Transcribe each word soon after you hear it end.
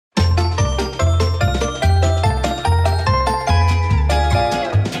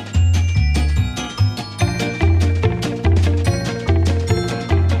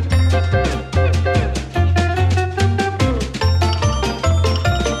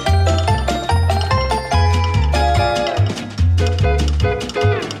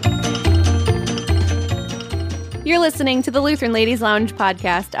listening to the Lutheran Ladies Lounge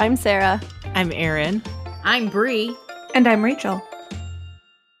podcast. I'm Sarah. I'm Erin. I'm Bree. And I'm Rachel.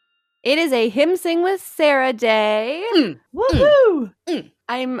 It is a Hymn Sing with Sarah day. Woohoo!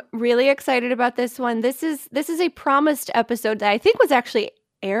 I'm really excited about this one. This is a promised episode that I think was actually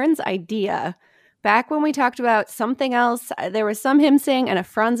Erin's idea. Back when we talked about something else, there was some hymn sing and a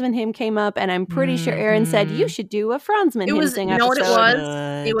Franzmann hymn came up, and I'm pretty sure Erin said, you should do a Franzmann hymn sing episode. You know what it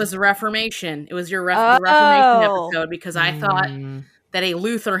was? It was Reformation. It was your Reformation episode, because I thought that a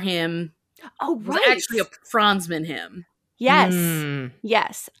Luther hymn was actually a Franzmann hymn. Yes.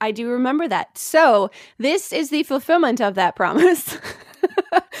 Yes, I do remember that. So this is the fulfillment of that promise.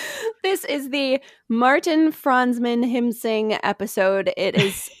 This is the Martin Franzmann hymn sing episode.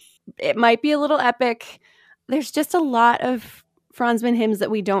 It might be a little epic. There's just a lot of Franzmann hymns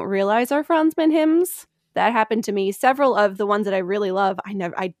that we don't realize are Franzmann hymns. That happened to me. Several of the ones that I really love,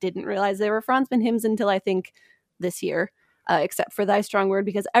 I didn't realize they were Franzmann hymns until I think this year, except for Thy Strong Word,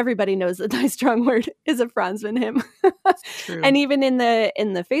 because everybody knows that Thy Strong Word is a Franzmann hymn. True. And even in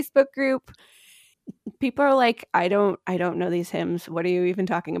the Facebook group, people are like, I don't know these hymns. What are you even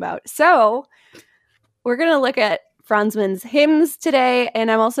talking about? So we're going to look at Franzmann's hymns today, and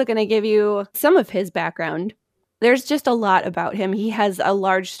I'm also going to give you some of his background. There's just a lot about him. He has a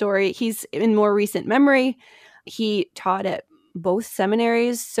large story. He's in more recent memory. He taught at both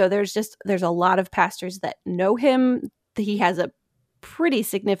seminaries, so there's a lot of pastors that know him. He has a pretty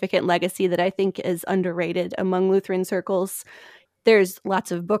significant legacy that I think is underrated among Lutheran circles. There's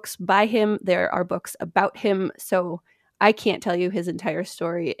lots of books by him. There are books about him, so I can't tell you his entire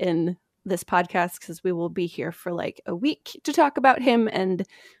story in this podcast because we will be here for like a week to talk about him, and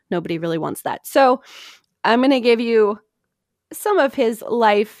nobody really wants that. So I'm going to give you some of his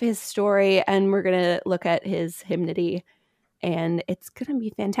life, his story, and we're going to look at his hymnody, and it's going to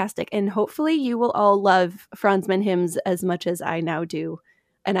be fantastic. And hopefully you will all love Franzmann hymns as much as I now do.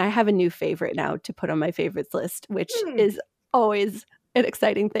 And I have a new favorite now to put on my favorites list, which is always an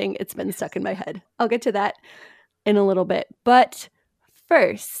exciting thing. It's been stuck in my head. I'll get to that in a little bit. But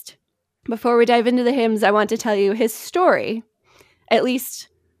first, before we dive into the hymns, I want to tell you his story, at least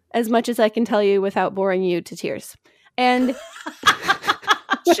as much as I can tell you without boring you to tears. And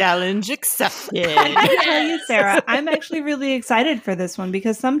challenge accepted. I tell you, Sarah, I'm actually really excited for this one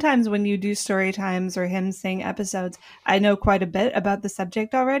because sometimes when you do story times or hymn sing episodes, I know quite a bit about the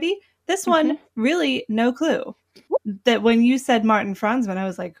subject already. This one, really no clue. That when you said Martin Franzmann, I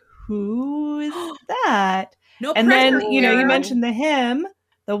was like, who is that? No and pressure, then, you mentioned the hymn.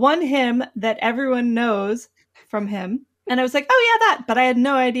 The one hymn that everyone knows from him. And I was like, oh, yeah, that. But I had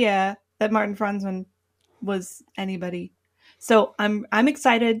no idea that Martin Franzmann was anybody. So I'm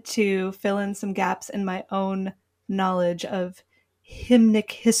excited to fill in some gaps in my own knowledge of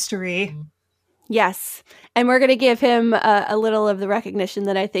hymnic history. Yes. And we're going to give him a little of the recognition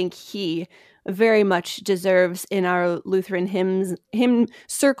that I think he very much deserves in our Lutheran hymn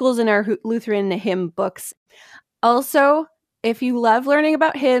circles, in our Lutheran hymn books. Also, if you love learning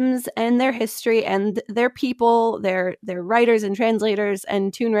about hymns and their history and their people, their writers and translators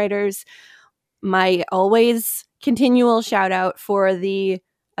and tune writers, my always continual shout out for the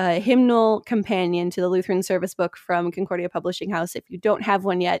hymnal companion to the Lutheran service book from Concordia Publishing House. If you don't have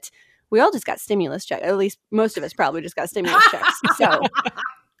one yet, we all just got stimulus checks. At least most of us probably just got stimulus checks. So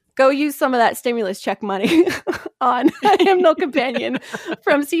go use some of that stimulus check money on a hymnal companion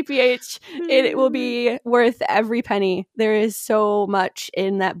from CPH. It will be worth every penny. There is so much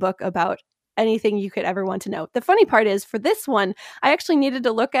in that book about anything you could ever want to know. The funny part is, for this one, I actually needed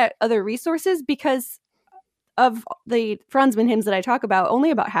to look at other resources because of the Franzmann hymns that I talk about,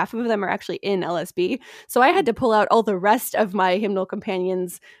 only about half of them are actually in LSB. So I had to pull out all the rest of my hymnal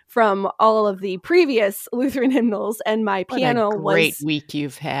companions from all of the previous Lutheran hymnals, and my piano what a great week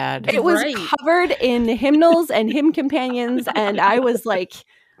you've had. It was covered in hymnals and hymn companions, and I was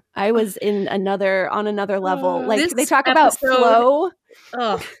on another level. Like they talk about flow.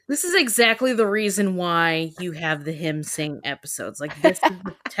 Oh, this is exactly the reason why you have the hymn sing episodes. Like, this is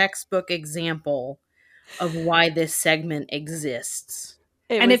the textbook example of why this segment exists.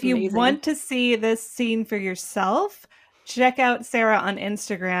 And if you want to see this scene for yourself, check out Sarah on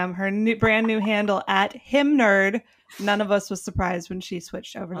Instagram, her brand new handle at HymnNerd. None of us was surprised when she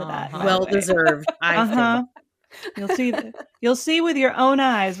switched over to that. Well deserved. You'll see with your own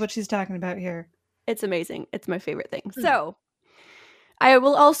eyes what she's talking about here. It's amazing. It's my favorite thing. So I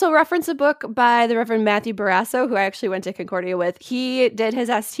will also reference a book by the Reverend Matthew Barrasso, who I actually went to Concordia with. He did his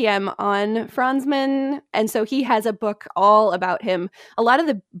STM on Franzmann, and so he has a book all about him. A lot of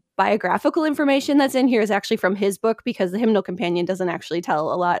the biographical information that's in here is actually from his book, because the Hymnal Companion doesn't actually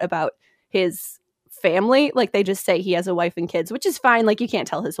tell a lot about his family. Like they just say he has a wife and kids, which is fine. Like you can't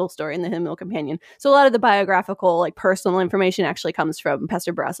tell his whole story in the Hymnal Companion. So a lot of the biographical, like personal information actually comes from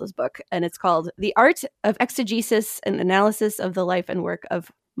Pastor Barasso's book. And it's called The Art of Exegesis and Analysis of the Life and Work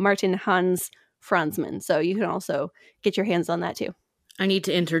of Martin Hans Franzmann. So you can also get your hands on that too. I need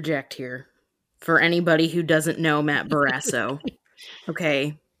to interject here for anybody who doesn't know Matt Barasso.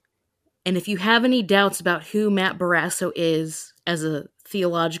 Okay. And if you have any doubts about who Matt Barasso is as a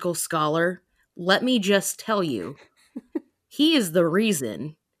theological scholar, let me just tell you, he is the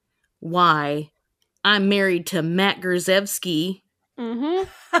reason why I'm married to Matt Grzewski. Mm-hmm.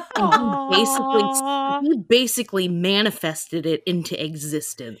 And he basically manifested it into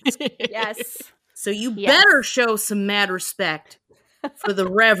existence. Yes. So you better show some mad respect for the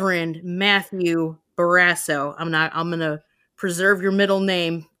Reverend Matthew Barasso. I'm going to preserve your middle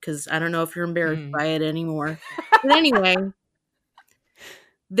name because I don't know if you're embarrassed by it anymore. But anyway,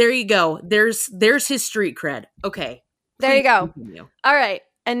 there you go. There's his street cred. Okay. There you go. Continue. All right.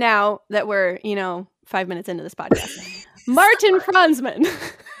 And now that we're, 5 minutes into this podcast, Martin Franzmann.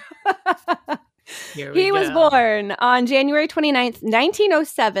 He was born on January 29th,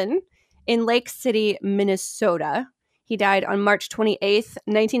 1907 in Lake City, Minnesota. He died on March 28th,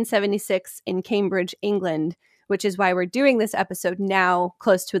 1976 in Cambridge, England, which is why we're doing this episode now,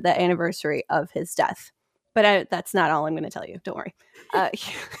 close to the anniversary of his death. But that's not all I'm going to tell you. Don't worry.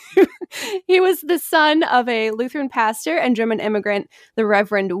 He was the son of a Lutheran pastor and German immigrant, the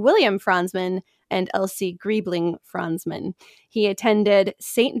Reverend William Franzmann and Elsie Griebling Franzmann. He attended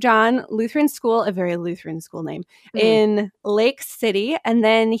St. John Lutheran School, a very Lutheran school name, in Lake City. And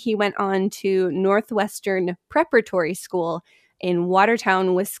then he went on to Northwestern Preparatory School in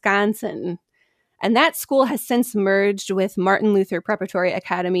Watertown, Wisconsin. And that school has since merged with Martin Luther Preparatory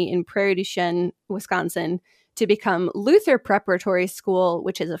Academy in Prairie du Chien, Wisconsin, to become Luther Preparatory School,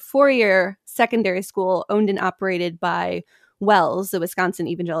 which is a 4-year secondary school owned and operated by WELS, the Wisconsin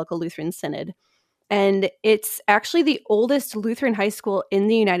Evangelical Lutheran Synod. And it's actually the oldest Lutheran high school in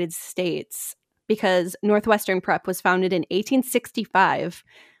the United States because Northwestern Prep was founded in 1865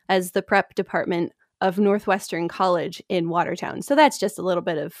 as the prep department of Northwestern College in Watertown. So that's just a little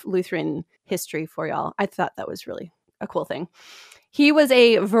bit of Lutheran history for y'all. I thought that was really a cool thing. He was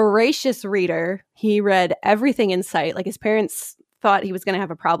a voracious reader. He read everything in sight. Like his parents thought he was going to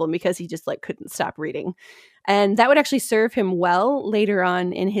have a problem because he just couldn't stop reading. And that would actually serve him well later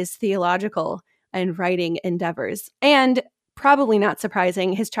on in his theological and writing endeavors. And probably not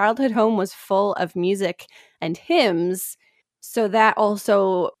surprising, his childhood home was full of music and hymns. So that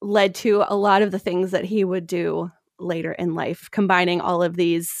also led to a lot of the things that he would do later in life, combining all of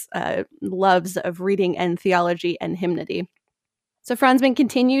these loves of reading and theology and hymnody. So Franzmann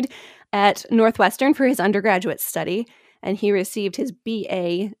continued at Northwestern for his undergraduate study, and he received his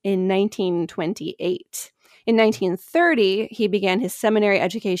BA in 1928. In 1930, he began his seminary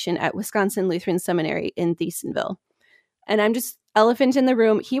education at Wisconsin Lutheran Seminary in Thiessenville. And I'm just elephant in the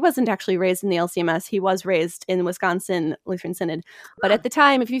room. He wasn't actually raised in the LCMS. He was raised in the Wisconsin Lutheran Synod. But at the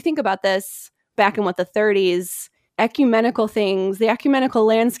time, if you think about this, back in the 30s, ecumenical things, the ecumenical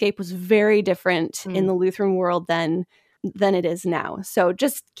landscape was very different in the Lutheran world than it is now. So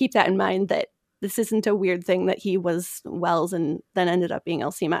just keep that in mind that this isn't a weird thing that he was WELS and then ended up being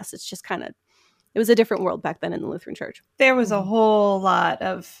LCMS. It's just it was a different world back then in the Lutheran Church. There was a whole lot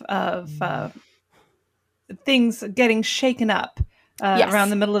of things getting shaken up around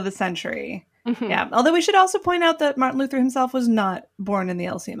the middle of the century. Mm-hmm. Yeah. Although we should also point out that Martin Luther himself was not born in the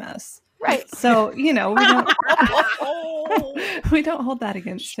LCMS. Right. So, we don't we don't hold that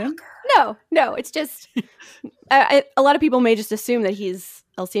against him. No, it's just a lot of people may just assume that he's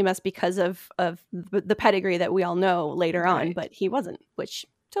LCMS because of the pedigree that we all know later on, but he wasn't, which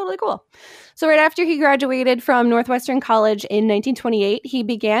totally cool. So right after he graduated from Northwestern College in 1928, he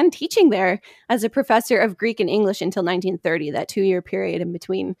began teaching there as a professor of Greek and English until 1930, that 2-year period in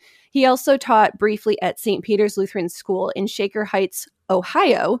between. He also taught briefly at St. Peter's Lutheran School in Shaker Heights,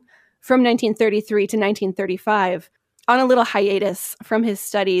 Ohio, from 1933 to 1935, on a little hiatus from his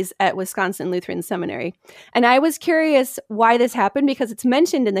studies at Wisconsin Lutheran Seminary. And I was curious why this happened because it's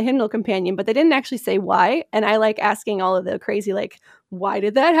mentioned in the Hymnal Companion, but they didn't actually say why. And I like asking all of the crazy, why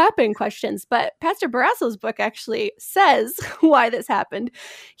did that happen questions. But Pastor Barasso's book actually says why this happened.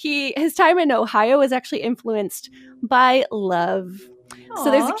 His time in Ohio was actually influenced by love. Aww.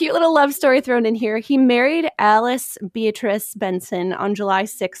 So there's a cute little love story thrown in here. He married Alice Beatrice Benson on July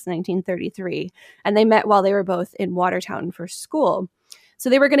 6, 1933, and they met while they were both in Watertown for school. So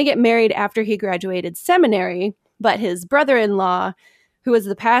they were going to get married after he graduated seminary, but his brother-in-law, who was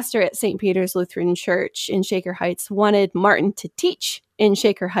the pastor at St. Peter's Lutheran Church in Shaker Heights, wanted Martin to teach in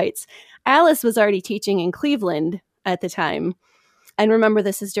Shaker Heights. Alice was already teaching in Cleveland at the time. And remember,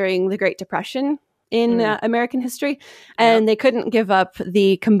 this is during the Great Depression in American history. And they couldn't give up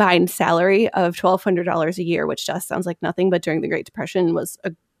the combined salary of $1,200 a year, which just sounds like nothing. But during the Great Depression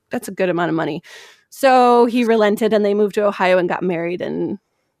that's a good amount of money. So he relented and they moved to Ohio and got married. And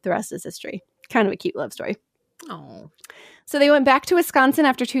the rest is history. Kind of a cute love story. Oh. So they went back to Wisconsin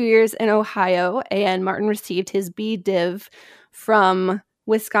after 2 years in Ohio, and Martin received his B.Div from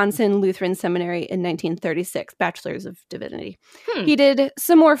Wisconsin Lutheran Seminary in 1936, Bachelor's of Divinity. He did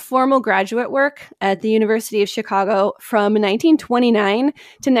some more formal graduate work at the University of Chicago from 1929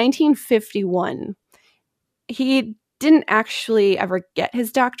 to 1951. He didn't actually ever get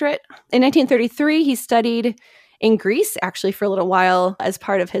his doctorate. In 1933, he studied in Greece, actually, for a little while as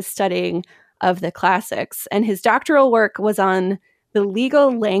part of his studying of the classics. And his doctoral work was on the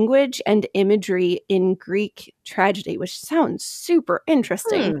legal language and imagery in Greek tragedy, which sounds super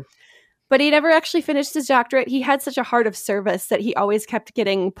interesting. But he never actually finished his doctorate. He had such a heart of service that he always kept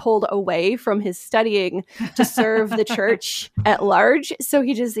getting pulled away from his studying to serve the church at large. So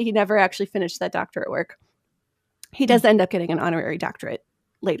he never actually finished that doctorate work. He does end up getting an honorary doctorate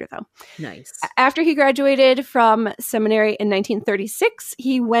later, though. Nice. After he graduated from seminary in 1936,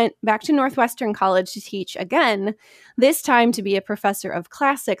 he went back to Northwestern College to teach again, this time to be a professor of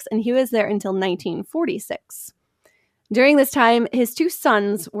classics, and he was there until 1946. During this time, his two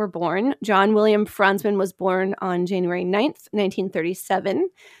sons were born. John William Franzmann was born on January 9th, 1937,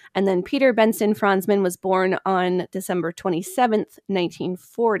 and then Peter Benson Franzmann was born on December 27th,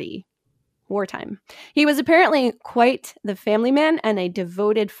 1940. Wartime. He was apparently quite the family man and a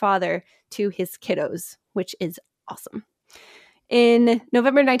devoted father to his kiddos, which is awesome. In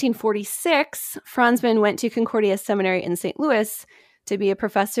November 1946, Franzmann went to Concordia Seminary in St. Louis to be a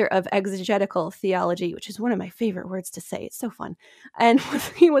professor of exegetical theology, which is one of my favorite words to say. It's so fun. And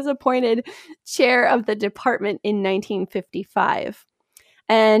he was appointed chair of the department in 1955.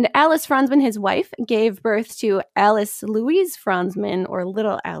 And Alice Franzmann, his wife, gave birth to Alice Louise Franzmann, or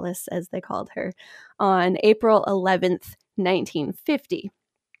Little Alice, as they called her, on April 11th, 1950.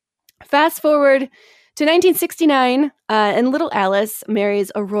 Fast forward to 1969, and Little Alice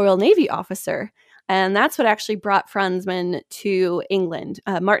marries a Royal Navy officer. And that's what actually brought Franzmann to England.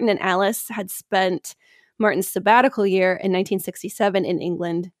 Martin and Alice had spent Martin's sabbatical year in 1967 in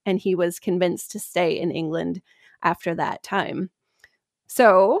England, and he was convinced to stay in England after that time.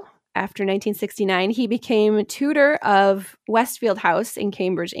 So, after 1969, he became tutor of Westfield House in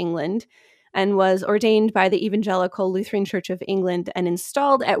Cambridge, England, and was ordained by the Evangelical Lutheran Church of England and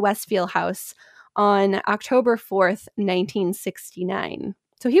installed at Westfield House on October 4th, 1969.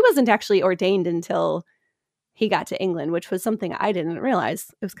 So he wasn't actually ordained until he got to England, which was something I didn't realize.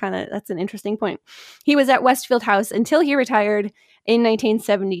 It was that's an interesting point. He was at Westfield House until he retired in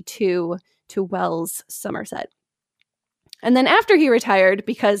 1972 to Wells, Somerset. And then after he retired,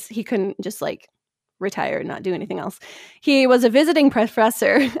 because he couldn't just retire and not do anything else, he was a visiting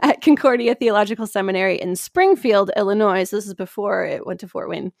professor at Concordia Theological Seminary in Springfield, Illinois. So this is before it went to Fort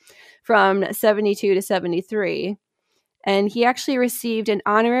Wayne, from 72 to 73. And he actually received an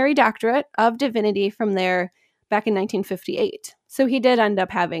honorary doctorate of divinity from there back in 1958. So he did end up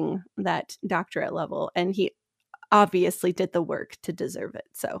having that doctorate level, and he obviously did the work to deserve it.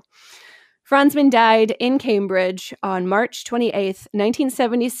 So Franzmann died in Cambridge on March 28th,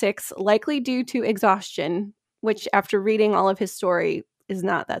 1976, likely due to exhaustion, which after reading all of his story is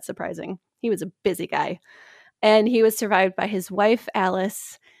not that surprising. He was a busy guy. And he was survived by his wife,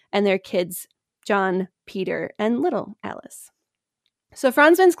 Alice, and their kids, John, Peter, and little Alice. So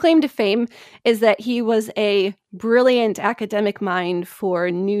Franzmann's claim to fame is that he was a brilliant academic mind for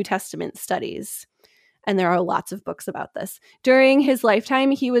New Testament studies. And there are lots of books about this. During his lifetime,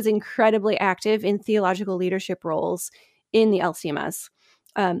 he was incredibly active in theological leadership roles in the LCMS.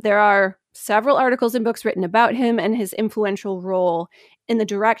 There are several articles and books written about him and his influential role in the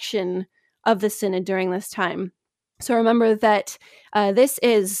direction of the synod during this time. So remember that this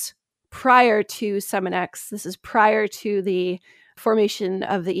is prior to Seminex. This is prior to the formation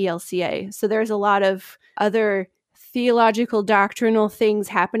of the ELCA. So there's a lot of other theological doctrinal things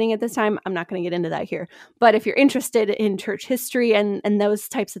happening at this time. I'm not going to get into that here. But if you're interested in church history and those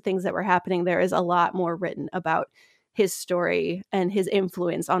types of things that were happening, there is a lot more written about his story and his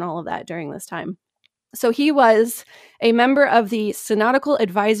influence on all of that during this time. So he was a member of the Synodical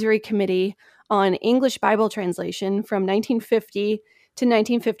Advisory Committee on English Bible Translation from 1950 to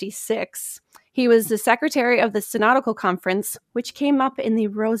 1956. He was the secretary of the Synodical Conference, which came up in the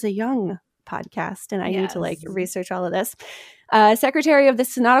Rosa Young podcast, and I need to research all of this. Secretary of the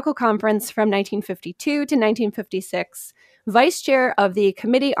Synodical Conference from 1952 to 1956, vice chair of the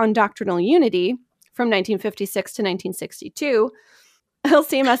Committee on Doctrinal Unity from 1956 to 1962,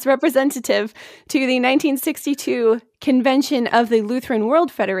 LCMS representative to the 1962 Convention of the Lutheran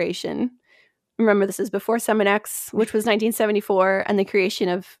World Federation. Remember, this is before Seminex, which was 1974, and the creation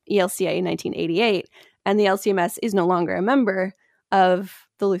of ELCA in 1988. And the LCMS is no longer a member of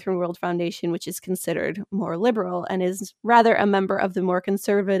the Lutheran World Foundation, which is considered more liberal and is rather a member of the more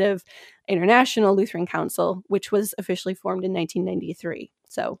conservative International Lutheran Council, which was officially formed in 1993.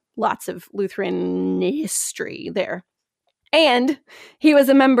 So lots of Lutheran history there. And he was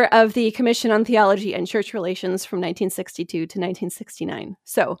a member of the Commission on Theology and Church Relations from 1962 to 1969.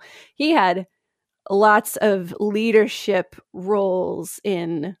 So he had lots of leadership roles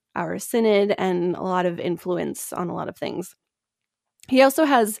in our synod and a lot of influence on a lot of things. He also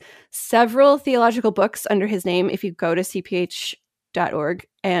has several theological books under his name. If you go to cph.org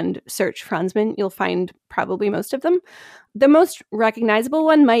and search Franzmann, you'll find probably most of them. The most recognizable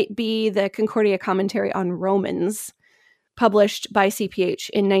one might be the Concordia Commentary on Romans, published by CPH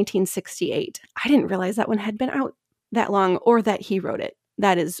in 1968. I didn't realize that one had been out that long or that he wrote it.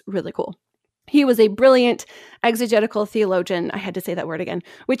 That is really cool. He was a brilliant exegetical theologian. I had to say that word again,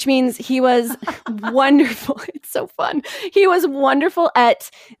 which means he was wonderful. It's so fun. He was wonderful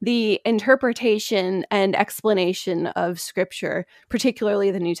at the interpretation and explanation of Scripture,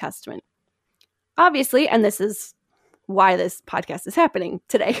 particularly the New Testament. Obviously, and this is why this podcast is happening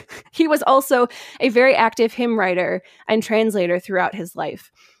today, he was also a very active hymn writer and translator throughout his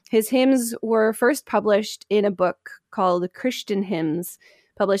life. His hymns were first published in a book called Christian Hymns,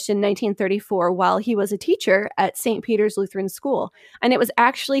 published in 1934 while he was a teacher at St. Peter's Lutheran School. And it was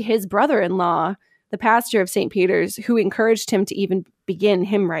actually his brother-in-law, the pastor of St. Peter's, who encouraged him to even begin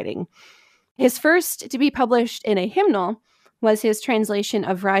hymn writing. His first to be published in a hymnal was his translation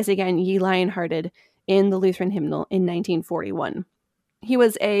of Rise Again, Ye Lion-Hearted in the Lutheran Hymnal in 1941. He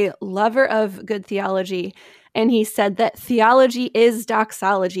was a lover of good theology, and he said that theology is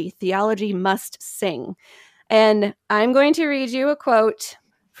doxology. Theology must sing. And I'm going to read you a quote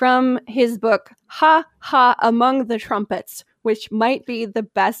from his book, Ha Ha Among the Trumpets, which might be the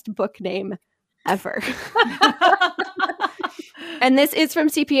best book name ever. And this is from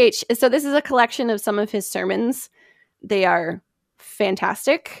CPH. So this is a collection of some of his sermons. They are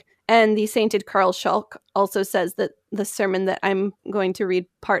fantastic. And the sainted Carl Schalk also says that the sermon that I'm going to read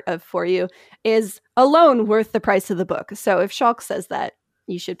part of for you is alone worth the price of the book. So if Schalk says that,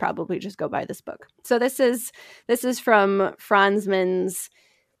 you should probably just go buy this book. So this is from Franzmann's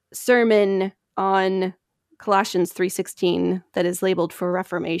sermon on Colossians 3:16 that is labeled for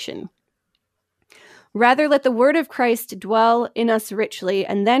Reformation. Rather, let the word of Christ dwell in us richly,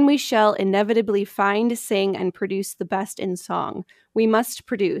 and then we shall inevitably find, sing, and produce the best in song. We must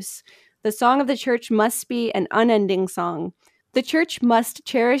produce. The song of the church must be an unending song. The church must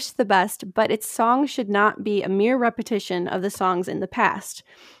cherish the best, but its song should not be a mere repetition of the songs in the past.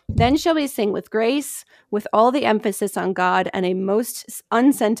 Then shall we sing with grace, with all the emphasis on God and a most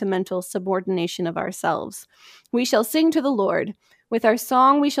unsentimental subordination of ourselves. We shall sing to the Lord. With our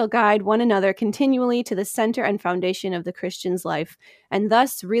song, we shall guide one another continually to the center and foundation of the Christian's life, and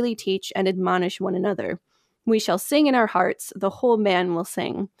thus really teach and admonish one another. We shall sing in our hearts, the whole man will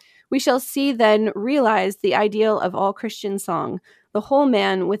sing. We shall see then realized the ideal of all Christian song, the whole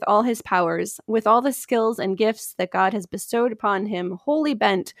man with all his powers, with all the skills and gifts that God has bestowed upon him, wholly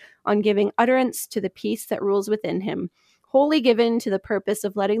bent on giving utterance to the peace that rules within him, wholly given to the purpose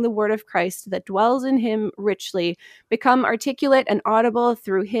of letting the word of Christ that dwells in him richly become articulate and audible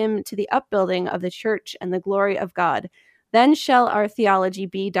through him to the upbuilding of the church and the glory of God. Then shall our theology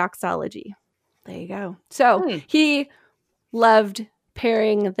be doxology. There you go. So he loved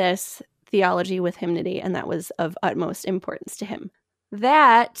pairing this theology with hymnody, and that was of utmost importance to him.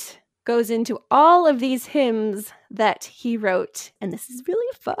 That goes into all of these hymns that he wrote, and this is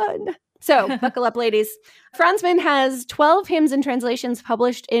really fun. So, buckle up, ladies. Franzmann has 12 hymns and translations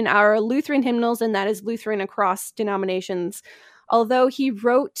published in our Lutheran hymnals, and that is Lutheran across denominations, although he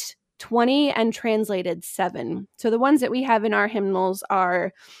wrote 20 and translated 7. So the ones that we have in our hymnals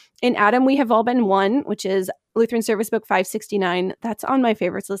are In Adam We Have All Been One, which is Lutheran Service Book 569. That's on my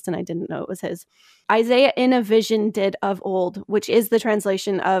favorites list, and I didn't know it was his. Isaiah in a Vision Did of Old, which is the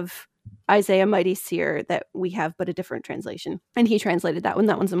translation of Isaiah Mighty Seer that we have, but a different translation. And he translated that one.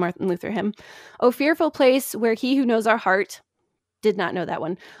 That one's a Martin Luther hymn. O Fearful Place, Where He Who Knows Our Heart. Did not know that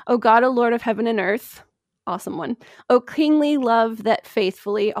one. O God, O Lord of Heaven and Earth. Awesome one. O Kingly Love That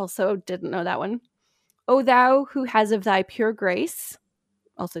Faithfully. Also didn't know that one. O Thou Who Has of Thy Pure Grace.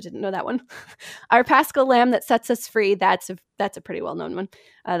 Also didn't know that one. Our Paschal Lamb That Sets Us Free. That's a pretty well-known one.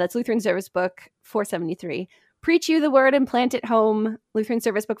 That's Lutheran Service Book 473. Preach You the Word and Plant It Home, Lutheran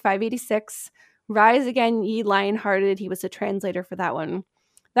Service Book 586. Rise Again, Ye Lion-Hearted. He was a translator for that one.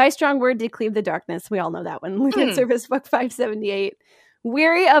 Thy Strong Word Did Cleave the Darkness. We all know that one. Lutheran Service Book 578.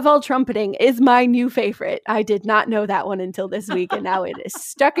 Weary of All Trumpeting is my new favorite. I did not know that one until this week, and now it is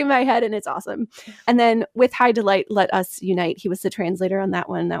stuck in my head, and it's awesome. And then With High Delight, Let Us Unite. He was the translator on that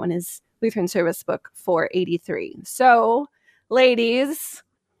one. That one is Lutheran Service Book 483. So, ladies,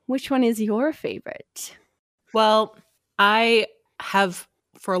 which one is your favorite? Well, I have,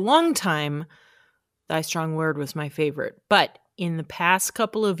 for a long time, Thy Strong Word was my favorite. But in the past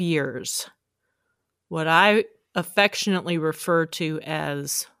couple of years, what I affectionately refer to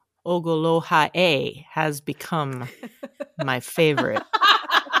as Ogolohae has become my favorite.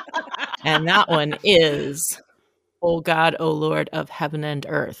 And that one is, O God, O Lord of heaven and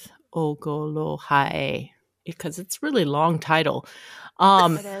earth, Ogolohae, because it's a really long title.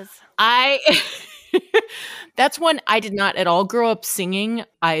 It is. That's one I did not at all grow up singing.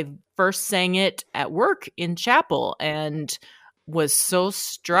 I first sang it at work in chapel and was so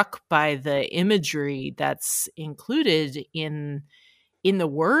struck by the imagery that's included in the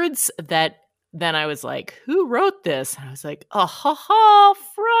words that then I was like, who wrote this? And I was like, Franzmann.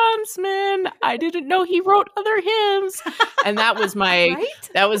 I didn't know he wrote other hymns. And that was my Right?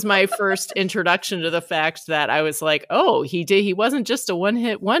 that was my first introduction to the fact that I was like, oh, he wasn't just a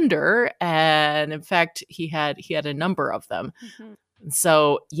one-hit wonder. And in fact, he had a number of them. Mm-hmm. And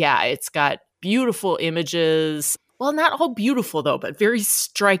so yeah, it's got beautiful images. Well, not all beautiful though, but very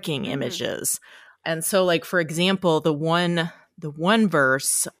striking images. And so, like, for example, the one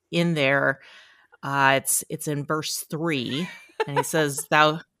verse in there, it's in verse 3, and he says,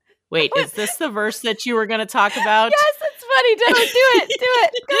 "Thou." Wait, is this the verse that you were going to talk about? Yes, it's funny. Do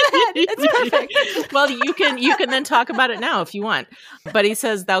it. Go ahead. It's perfect. Well, you can then talk about it now if you want. But he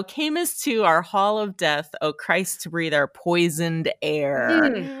says, "Thou camest to our hall of death, O Christ, to breathe our poisoned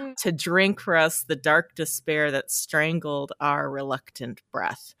air, to drink for us the dark despair that strangled our reluctant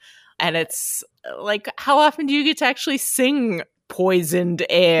breath." And it's like, how often do you get to actually sing poisoned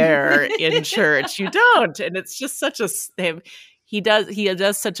air in church? You don't. And it's just such a he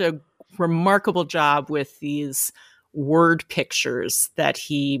does such a remarkable job with these word pictures that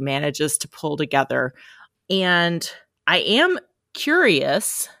he manages to pull together. And I am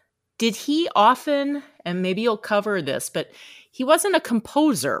curious, did he often, and maybe you'll cover this, but he wasn't a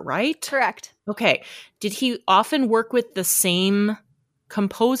composer, right? Correct. Okay. Did he often work with the same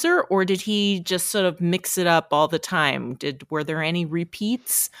composer, or did he just sort of mix it up all the time? Were there any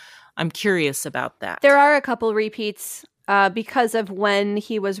repeats? I'm curious about that. There are a couple repeats because of when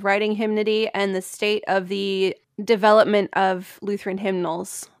he was writing hymnody and the state of the development of Lutheran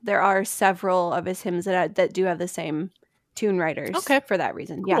hymnals. There are several of his hymns that do have the same tune writers. Okay. For that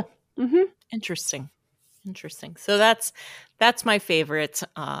reason. Cool. Yeah. Mm-hmm. Interesting. So that's my favorite,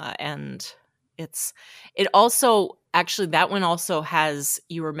 and it also actually, that one also has,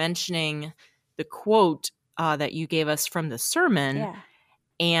 you were mentioning the quote that you gave us from the sermon. Yeah.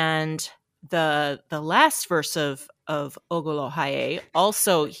 And the last verse of Ogolohae,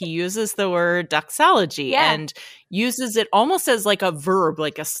 also he uses the word doxology and uses it almost as like a verb,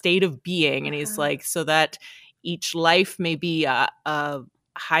 like a state of being. And he's like, so that each life may be a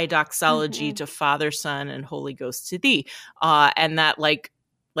high doxology to Father, Son, and Holy Ghost to thee. And that like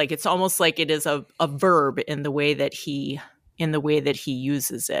it's almost like it is a verb in the way that he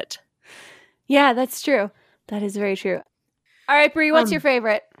uses it. Yeah, that's true. That is very true. All right, Bree, what's your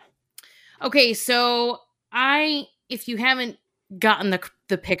favorite? Okay, so if you haven't gotten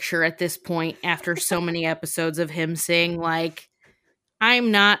the picture at this point after so many episodes of him saying, like,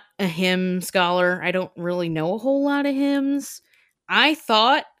 I'm not a hymn scholar. I don't really know a whole lot of hymns. I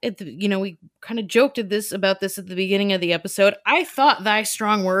thought, we kind of joked about this at the beginning of the episode. I thought Thy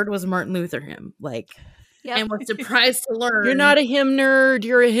Strong Word was a Martin Luther hymn. Yep. And was surprised to learn. You're not a hymn nerd.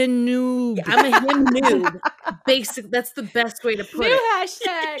 You're a hymn noob. Yeah, I'm a hymn noob. Basic. That's the best way to put it.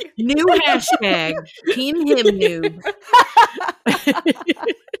 Hashtag. New hashtag. Team hymn noob.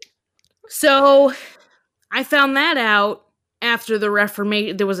 So I found that out after the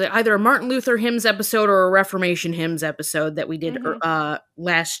Reformation. There was either a Martin Luther hymns episode or a Reformation hymns episode that we did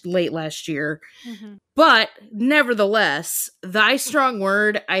late last year. Mm-hmm. But nevertheless, Thy Strong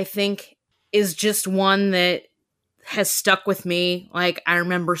Word, I think, is just one that has stuck with me. Like, I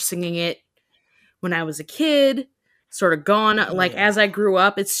remember singing it when I was a kid, sort of gone. Like, as I grew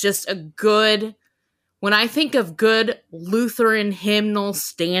up, it's just a good, when I think of good Lutheran hymnal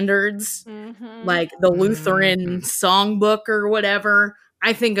standards, like the Lutheran songbook or whatever,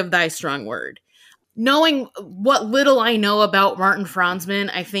 I think of Thy Strong Word. Knowing what little I know about Martin Franzmann,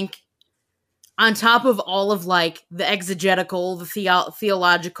 I think on top of all of like the exegetical, the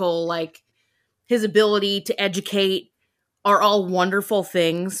theological, like his ability to educate are all wonderful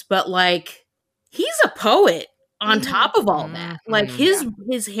things, but like he's a poet on top of all that. Like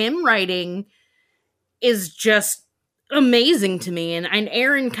his hymn writing is just amazing to me. And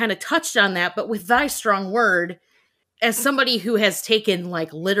Aaron kind of touched on that, but with Thy Strong Word, as somebody who has taken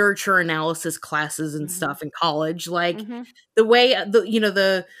like literature analysis classes and stuff in college, like the way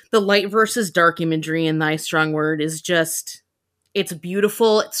the light versus dark imagery in Thy Strong Word is just, it's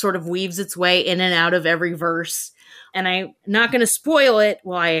beautiful. It sort of weaves its way in and out of every verse. And I'm not going to spoil it.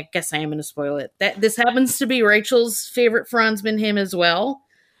 Well, I guess I am going to spoil it. That this happens to be Rachel's favorite Franzmann hymn as well.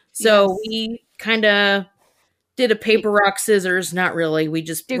 So we kind of did a paper, rock, scissors. Not really. We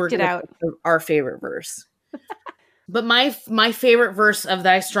just duked it out. Our favorite verse. But my favorite verse of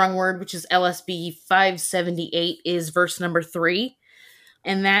Thy Strong Word, which is LSB 578, is verse number 3.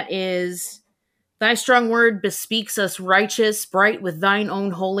 And that is, Thy strong word bespeaks us righteous, bright with thine own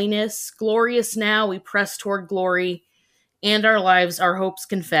holiness. Glorious now we press toward glory, and our lives our hopes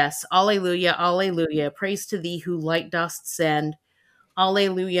confess. Alleluia, alleluia. Praise to thee who light dost send.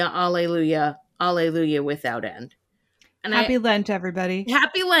 Alleluia, alleluia, alleluia without end. And Happy Lent, everybody.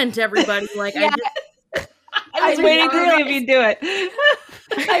 Happy Lent, everybody. Like I was waiting to see if you do it.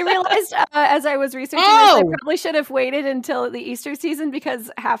 I realized as I was researching this, I probably should have waited until the Easter season because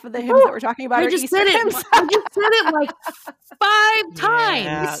half of the hymns that we're talking about are Easter hymns. I just said it like 5 times.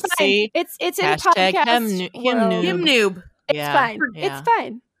 Yeah, it's fine. see? It's in Hashtag podcast hymn noob. It's fine. Yeah. It's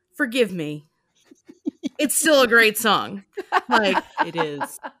fine. Forgive me. It's still a great song. Like it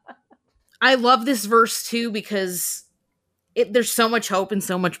is. I love this verse too because there's so much hope and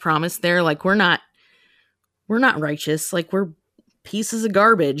so much promise there. Like we're not righteous. Like we're pieces of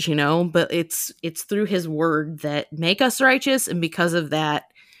garbage, but it's through his word that make us righteous. And because of that,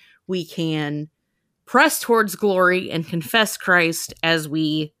 we can press towards glory and confess Christ as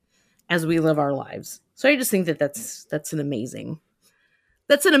we live our lives. So I just think that that's an amazing,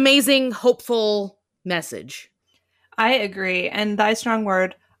 hopeful message. I agree. And Thy Strong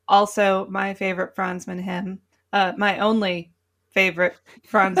Word, also my favorite Franzmann hymn, my only favorite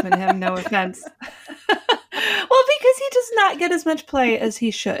Franzmann hymn, no offense. Well, because he does not get as much play as he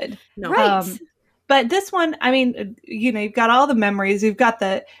should. No. Right. But this one, I mean, you've got all the memories. You've got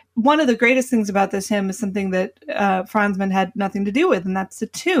one of the greatest things about this hymn is something that Franzmann had nothing to do with, and that's the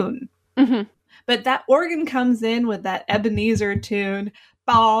tune. Mm-hmm. But that organ comes in with that Ebenezer tune.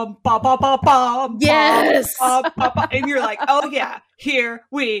 Bom, bom, bom, bom, bom, yes. Bom, bom, bom, and you're like, oh yeah, here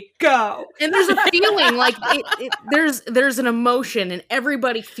we go. And there's a feeling like there's an emotion, and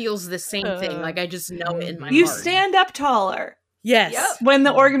everybody feels the same thing. Like I just know it in my heart. You stand up taller. Yes. When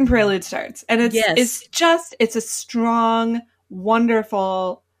the organ prelude starts. And it's a strong,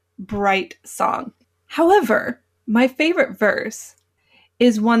 wonderful, bright song. However, my favorite verse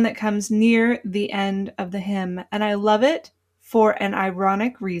is one that comes near the end of the hymn, and I love it for an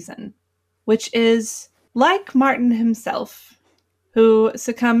ironic reason, which is, like Martin himself, who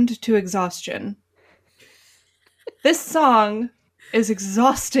succumbed to exhaustion, this song is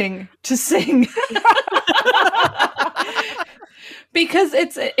exhausting to sing. Because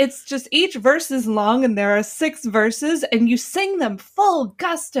it's just each verse is long and there are 6 verses and you sing them full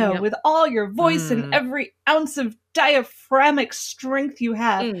gusto with all your voice and every ounce of diaphragmic strength you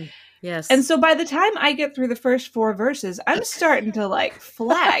have. Yes. And so by the time I get through the first 4 verses, I'm starting to like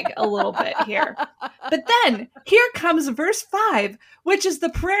flag a little bit here. But then here comes verse 5, which is the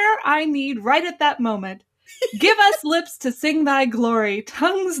prayer I need right at that moment. Give us lips to sing thy glory,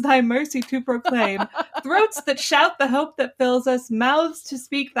 tongues thy mercy to proclaim, throats that shout the hope that fills us, mouths to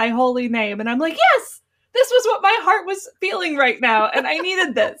speak thy holy name. And I'm like, yes, this was what my heart was feeling right now, and I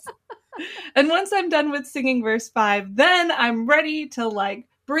needed this. And once I'm done with singing verse 5, then I'm ready to like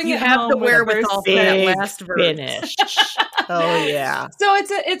bring it home. You have the wherewithal for that last verse. Finish. Oh yeah. So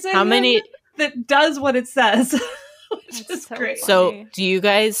it's a how many that does what it says, which is so great. So do you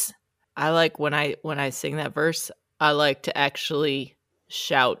guys? I like when I sing that verse, I like to actually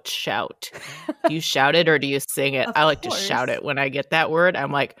shout. Do you shout it or do you sing it? I like to shout it when I get that word.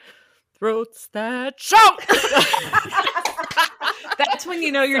 I'm like, throats that shout. That's when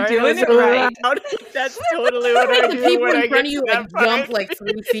you know you're doing it right. That's totally what I do. People when in I front of you get like that jump part. like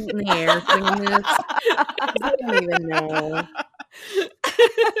 3 feet in the air singing this. I don't even know.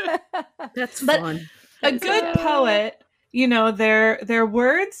 That's fun. A good poet, their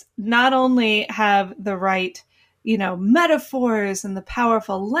words not only have the right, metaphors and the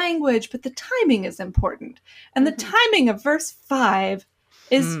powerful language, but the timing is important. And the timing of verse 5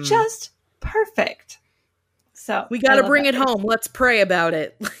 is just perfect. So we got to bring it home. Let's pray about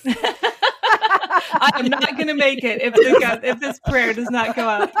it. I am not going to make it if this prayer does not go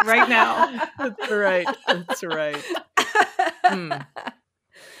up right now. That's right. That's right.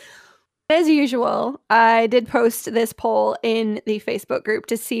 As usual, I did post this poll in the Facebook group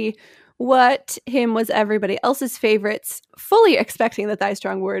to see what hymn was everybody else's favorites, fully expecting that Thy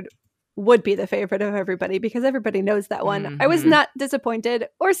Strong Word would be the favorite of everybody because everybody knows that one. Mm-hmm. I was not disappointed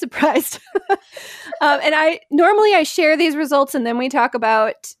or surprised. And I share these results and then we talk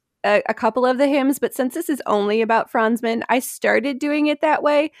about a couple of the hymns, but since this is only about Franzmann, I started doing it that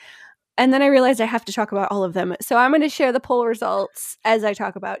way. And then I realized I have to talk about all of them. So I'm going to share the poll results as I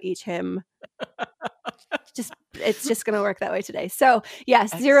talk about each hymn. It's just going to work that way today. So yes,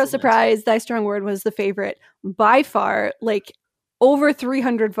 Excellent. Zero surprise. Thy Strong Word was the favorite by far, like over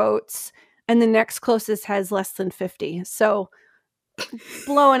 300 votes. And the next closest has less than 50. So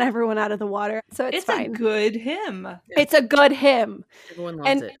blowing everyone out of the water. So it's fine. A good hymn. It's a good hymn. Everyone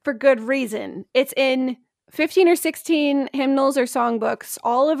loves it. For good reason. It's in 15 or 16 hymnals or songbooks,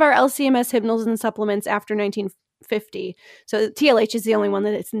 all of our LCMS hymnals and supplements after 1950. So TLH is the only one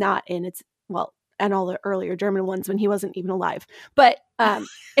that it's not in. And all the earlier German ones when he wasn't even alive. But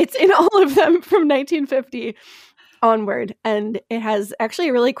it's in all of them from 1950 onward. And it has actually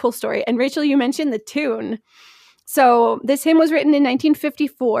a really cool story. And Rachel, you mentioned the tune. So this hymn was written in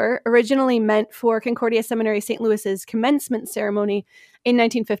 1954, originally meant for Concordia Seminary St. Louis's commencement ceremony in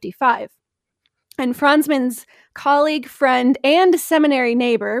 1955. And Franzmann's colleague, friend, and seminary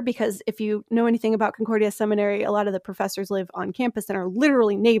neighbor, because if you know anything about Concordia Seminary, a lot of the professors live on campus and are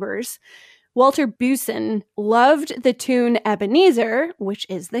literally neighbors, Walter Busen loved the tune Ebenezer, which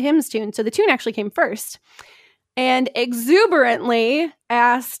is the hymn's tune. So the tune actually came first. And exuberantly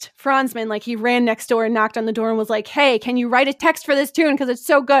asked Franzmann, like he ran next door and knocked on the door and was like, hey, can you write a text for this tune? Because it's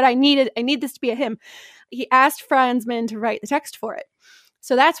so good. I need this to be a hymn. He asked Franzmann to write the text for it.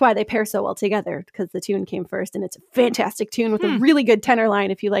 So that's why they pair so well together, because the tune came first, and it's a fantastic tune with a really good tenor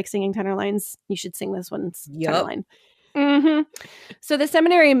line. If you like singing tenor lines, you should sing this one's tenor line. Mm-hmm. So the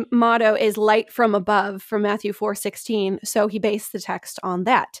seminary motto is light from above from Matthew 4:16. So he based the text on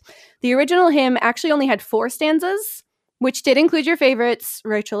that. The original hymn actually only had 4 stanzas, which did include your favorites,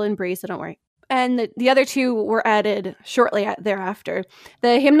 Rachel and Bree, so don't worry. And the other 2 were added shortly thereafter.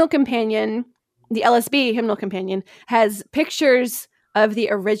 The hymnal companion, the LSB hymnal companion, has pictures of the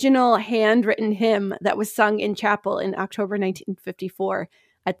original handwritten hymn that was sung in chapel in October 1954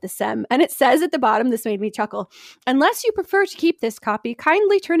 at the SEM. And it says at the bottom, this made me chuckle, unless you prefer to keep this copy,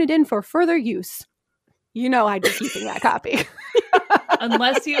 kindly turn it in for further use. You know I'd be keeping that copy.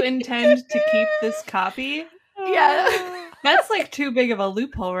 Unless you intend to keep this copy? Yeah. That's like too big of a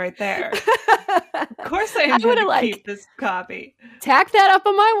loophole right there. Of course I intend to keep this copy. Tack that up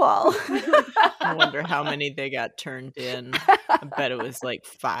on my wall. I wonder how many they got turned in. I bet it was like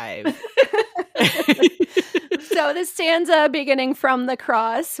 5. So the stanza beginning from the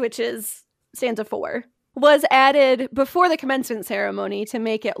cross, which is stanza 4, was added before the commencement ceremony to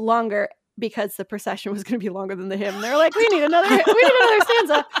make it longer because the procession was going to be longer than the hymn. They're like, we need another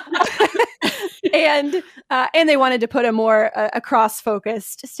stanza. And they wanted to put a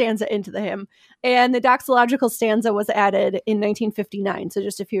cross-focused stanza into the hymn. And the doxological stanza was added in 1959, so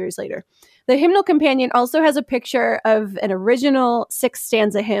just a few years later. The hymnal companion also has a picture of an original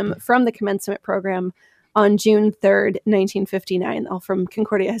 6-stanza hymn from the commencement program on June 3rd, 1959, all from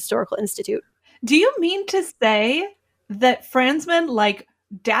Concordia Historical Institute. Do you mean to say that Franzmann,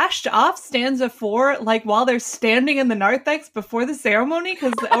 dashed off stanza 4, while they're standing in the narthex before the ceremony?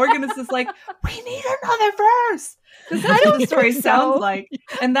 Because the organist is like, we need another verse! Because that's what the story sounds like.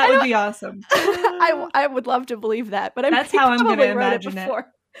 And that would be awesome. I would love to believe that, but that's how I'm going to imagine it.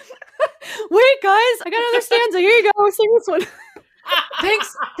 Wait, guys, I got another stanza. Here you go. Sing this one.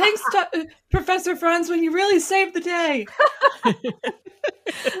 Thanks, Professor Franzmann. You really saved the day.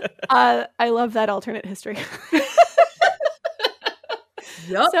 I love that alternate history.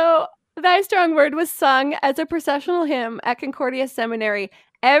 Yep. So, Thy Strong Word was sung as a processional hymn at Concordia Seminary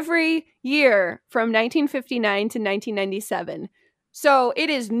every year from 1959 to 1997. So, it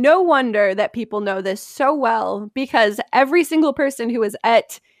is no wonder that people know this so well, because every single person who was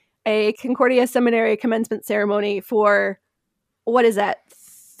at a Concordia Seminary commencement ceremony for,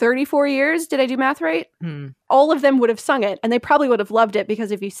 34 years? Did I do math right? All of them would have sung it, and they probably would have loved it,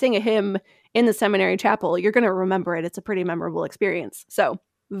 because if you sing a hymn in the seminary chapel, you're going to remember it. It's a pretty memorable experience. So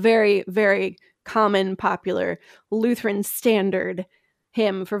very, very common, popular Lutheran standard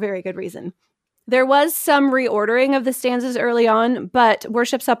hymn for very good reason. There was some reordering of the stanzas early on, but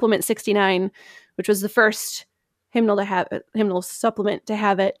Worship Supplement 69, which was the first hymnal supplement to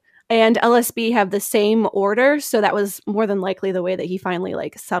have it, and LSB have the same order. So that was more than likely the way that he finally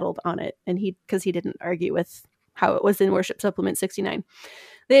like settled on it. And because he didn't argue with how it was in Worship Supplement 69.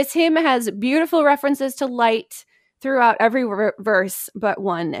 This hymn has beautiful references to light throughout every verse but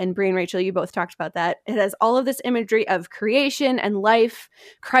one. And Brie and Rachel, you both talked about that. It has all of this imagery of creation and life,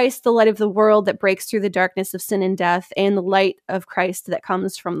 Christ, the light of the world that breaks through the darkness of sin and death, and the light of Christ that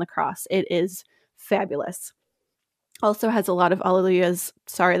comes from the cross. It is fabulous. Also has a lot of alleluias.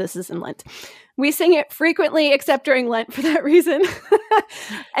 Sorry, this is in Lent. We sing it frequently, except during Lent for that reason.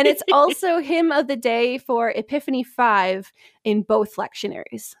 And it's also hymn of the day for Epiphany 5 in both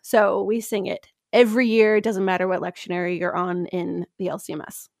lectionaries. So we sing it every year. It doesn't matter what lectionary you're on in the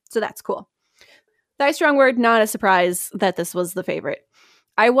LCMS. So that's cool. Thy Strong Word, not a surprise that this was the favorite.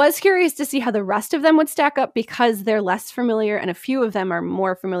 I was curious to see how the rest of them would stack up because they're less familiar and a few of them are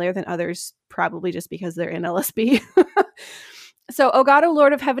more familiar than others, probably just because they're in LSB. So, O God, O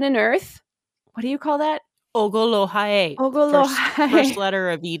Lord of heaven and earth. What do you call that? Ogolohae. Ogolohae. First letter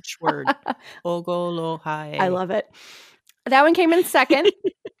of each word. Ogolohae. I love it. That one came in second.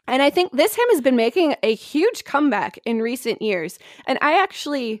 And I think this hymn has been making a huge comeback in recent years. And I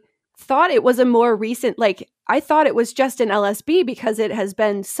actually thought it was a more recent, like, I thought it was just an LSB because it has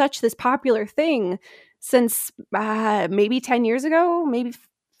been such this popular thing since maybe 10 years ago, maybe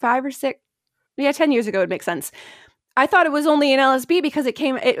 5 or 6. Yeah, 10 years ago would make sense. I thought it was only an LSB because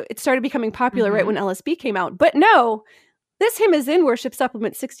it started becoming popular right when LSB came out. But no, this hymn is in Worship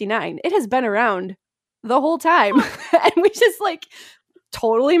Supplement 69. It has been around the whole time. And we just like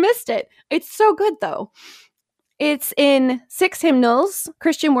totally missed it. It's so good though. It's in 6 hymnals: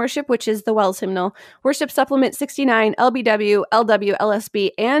 Christian Worship, which is the Wells hymnal, Worship Supplement 69, LBW, LW,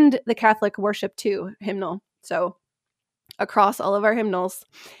 LSB, and the Catholic Worship 2 hymnal. So across all of our hymnals.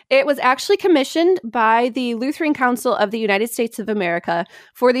 It was actually commissioned by the Lutheran Council of the United States of America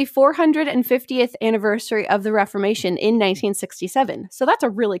for the 450th anniversary of the Reformation in 1967. So that's a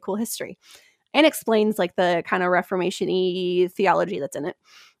really cool history and explains like the kind of Reformation-y theology that's in it.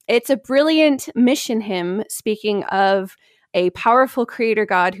 It's a brilliant mission hymn speaking of a powerful creator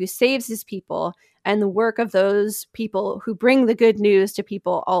God who saves his people and the work of those people who bring the good news to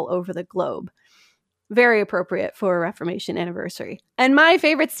people all over the globe. Very appropriate for a Reformation anniversary. And my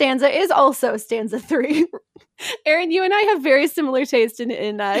favorite stanza is also stanza 3. Erin, you and I have very similar taste in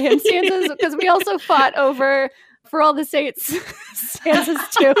hymn stanzas because we also fought over For All the Saints stanzas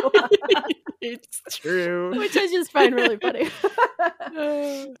too. It's true. Which I just find really funny.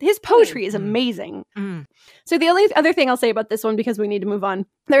 His poetry is amazing. So the only other thing I'll say about this one, because we need to move on,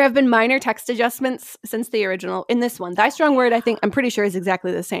 there have been minor text adjustments since the original. In this one, Thy Strong Word, I'm pretty sure is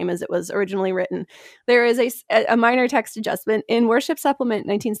exactly the same as it was originally written. There is a minor text adjustment. In Worship Supplement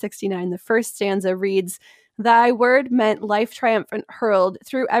 1969, the first stanza reads, Thy word meant life triumphant hurled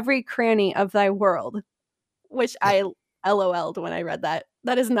through every cranny of thy world. Which I LOL'd when I read that.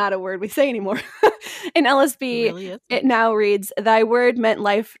 That is not a word we say anymore. In LSB, really it now reads, Thy word meant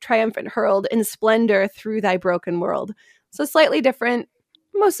life triumphant hurled in splendor through thy broken world. So slightly different,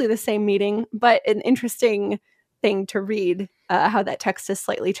 mostly the same meaning, but an interesting thing to read, how that text has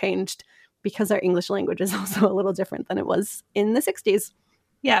slightly changed because our English language is also a little different than it was in the 60s.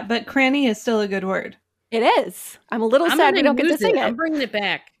 Yeah, but cranny is still a good word. It is. I'm a little sad we don't get to sing it. I'm bringing it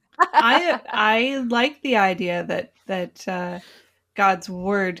back. I like the idea that God's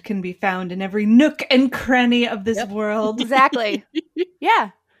word can be found in every nook and cranny of this world. Exactly. Yeah.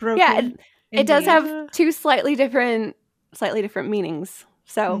 Broken. It does have 2 slightly different meanings.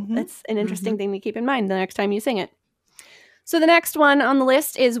 So it's an interesting thing to keep in mind the next time you sing it. So the next one on the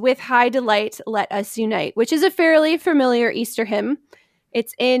list is With High Delight, Let Us Unite, which is a fairly familiar Easter hymn.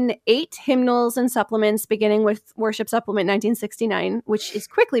 It's in 8 hymnals and supplements, beginning with Worship Supplement 1969, which is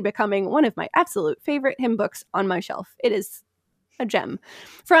quickly becoming one of my absolute favorite hymn books on my shelf. It is a gem.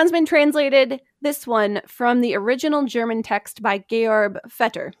 Franzmann translated this one from the original German text by Georg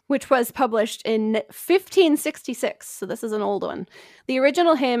Vetter, which was published in 1566. So this is an old one. The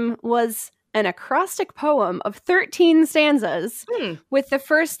original hymn was an acrostic poem of 13 stanzas, with the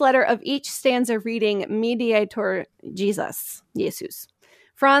first letter of each stanza reading Mediator Jesus.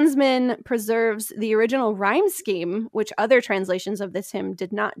 Franzmann preserves the original rhyme scheme, which other translations of this hymn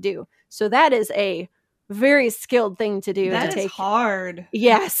did not do. So that is a very skilled thing to do. That is hard.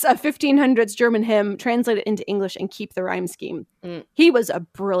 Yes, a 1500s German hymn, translate it into English and keep the rhyme scheme. He was a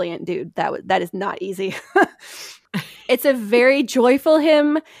brilliant dude. That is not easy. It's a very joyful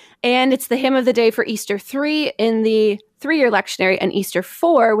hymn, and it's the hymn of the day for Easter 3 in the 3-year lectionary, and Easter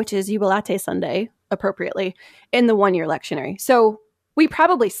 4, which is Jubilate Sunday, appropriately, in the 1-year lectionary. So we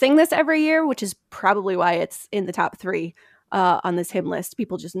probably sing this every year, which is probably why it's in the top 3 on this hymn list.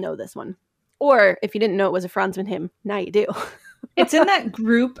 People just know this one. Or if you didn't know it was a Franzmann hymn, now you do. It's in that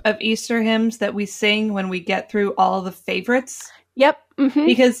group of Easter hymns that we sing when we get through all the favorites. Yep. Mm-hmm.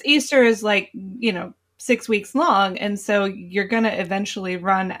 Because Easter is 6 weeks long. And so you're going to eventually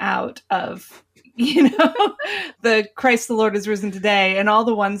run out of, the Christ the Lord is risen today and all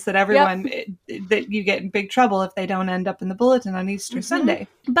the ones that everyone, that you get in big trouble if they don't end up in the bulletin on Easter Sunday.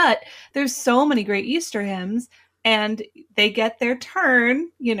 But there's so many great Easter hymns. And they get their turn,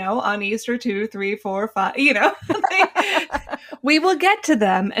 on Easter 2, 3, 4, 5, we will get to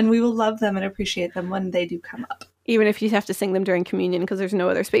them and we will love them and appreciate them when they do come up. Even if you have to sing them during communion because there's no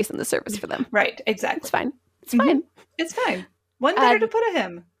other space in the service for them. Right, exactly. It's fine. It's fine. It's fine. One better to put a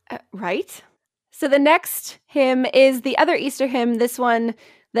hymn. Right. So the next hymn is the other Easter hymn, this one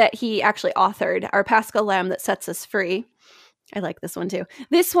that he actually authored, Our Paschal Lamb That Sets Us Free. I like this one too.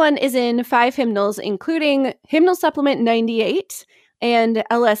 This one is in 5 hymnals, including Hymnal Supplement 98 and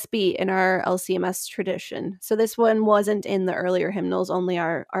LSB in our LCMS tradition. So this one wasn't in the earlier hymnals, only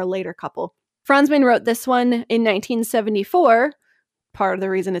our later couple. Franzmann wrote this one in 1974. Part of the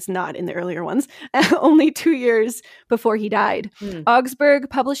reason it's not in the earlier ones, only 2 years before he died. Augsburg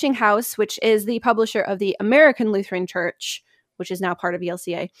Publishing House, which is the publisher of the American Lutheran Church, which is now part of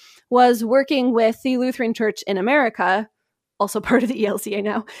ELCA, was working with the Lutheran Church in America, also part of the ELCA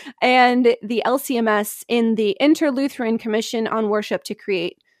now, and the LCMS in the Inter-Lutheran Commission on Worship to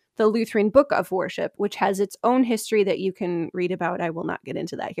create the Lutheran Book of Worship, which has its own history that you can read about. I will not get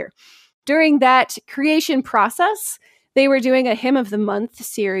into that here. During that creation process, they were doing a Hymn of the Month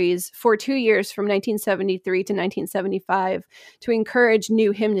series for 2 years from 1973 to 1975 to encourage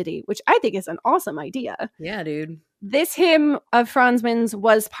new hymnody, which I think is an awesome idea. Yeah, dude. This hymn of Franzmann's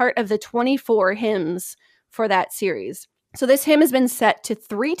was part of the 24 hymns for that series. So this hymn has been set to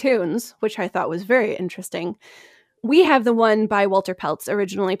 3 tunes, which I thought was very interesting. We have the one by Walter Peltz,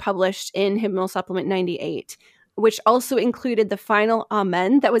 originally published in Hymnal Supplement 98, which also included the final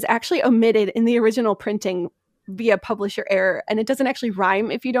Amen that was actually omitted in the original printing via publisher error. And it doesn't actually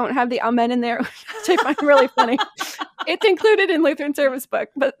rhyme if you don't have the Amen in there, which I find really funny. It's included in Lutheran Service Book,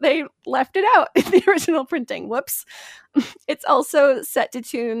 but they left it out in the original printing. Whoops. It's also set to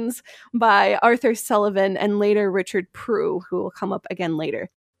tunes by Arthur Sullivan and later Richard Prue, who will come up again later.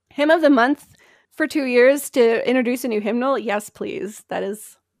 Hymn of the Month for 2 years to introduce a new hymnal? Yes, please. That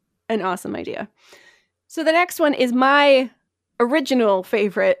is an awesome idea. So the next one is my original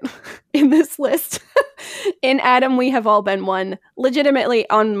favorite in this list. In Adam, We Have All Been One, legitimately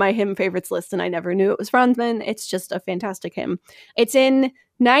on my hymn favorites list, and I never knew it was Franzmann. It's just a fantastic hymn. It's in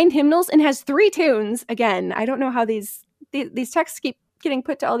 9 hymnals and has 3 tunes. Again, I don't know how these texts keep getting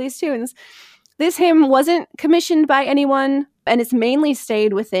put to all these tunes. This hymn wasn't commissioned by anyone, and it's mainly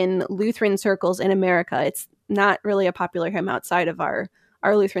stayed within Lutheran circles in America. It's not really a popular hymn outside of our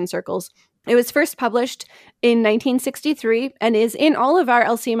Lutheran circles. It was first published in 1963 and is in all of our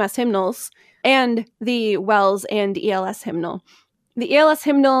LCMS hymnals and the Wells and ELS hymnal. The ELS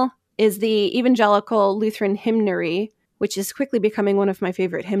hymnal is the Evangelical Lutheran Hymnary, which is quickly becoming one of my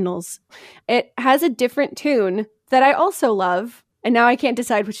favorite hymnals. It has a different tune that I also love, and now I can't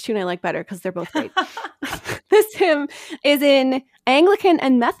decide which tune I like better because they're both great. This hymn is in Anglican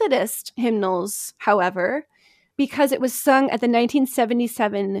and Methodist hymnals, however, because it was sung at the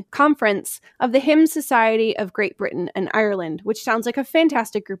 1977 conference of the Hymn Society of Great Britain and Ireland, which sounds like a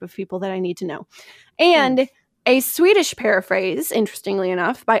fantastic group of people that I need to know. And a Swedish paraphrase, interestingly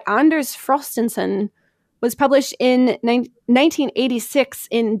enough, by Anders Frostenson was published in 1986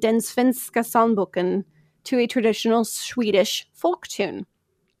 in Den Svenska Psalmboken to a traditional Swedish folk tune.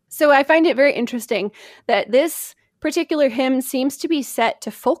 So I find it very interesting that this particular hymn seems to be set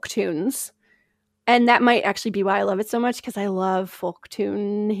to folk tunes. And that might actually be why I love it so much, because I love folk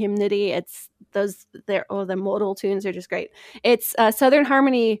tune hymnody. It's the modal tunes are just great. It's a Southern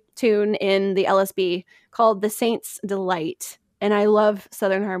Harmony tune in the LSB called The Saint's Delight. And I love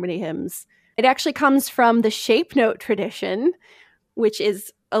Southern Harmony hymns. It actually comes from the shape note tradition, which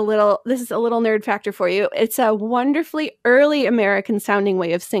is this is a little nerd factor for you. It's a wonderfully early American sounding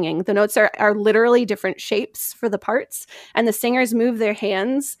way of singing. The notes are literally different shapes for the parts, and the singers move their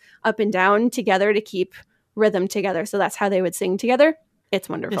hands up and down together to keep rhythm together. So that's how they would sing together. It's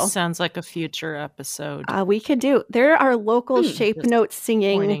wonderful. This sounds like a future episode. We could do. There are local shape note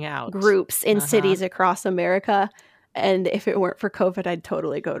singing groups in cities across America. And if it weren't for COVID, I'd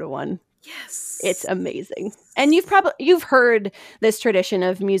totally go to one. Yes. It's amazing. And you've heard this tradition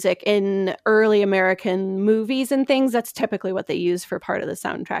of music in early American movies and things. That's typically what they use for part of the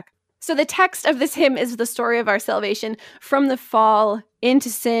soundtrack. So the text of this hymn is the story of our salvation from the fall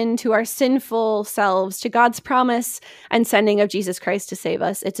into sin to our sinful selves to God's promise and sending of Jesus Christ to save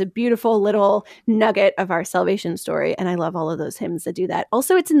us. It's a beautiful little nugget of our salvation story. And I love all of those hymns that do that.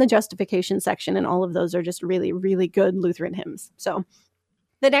 Also, it's in the justification section, and all of those are just really, really good Lutheran hymns. So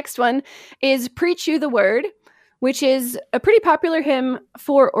the next one is Preach You the Word, which is a pretty popular hymn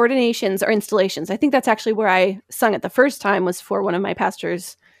for ordinations or installations. I think that's actually where I sung it the first time, was for one of my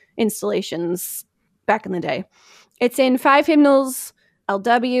pastor's installations back in the day. It's in 5 hymnals,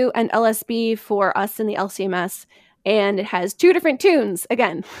 LW and LSB for us in the LCMS, and it has 2 different tunes.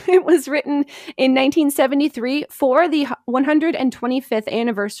 Again, it was written in 1973 for the 125th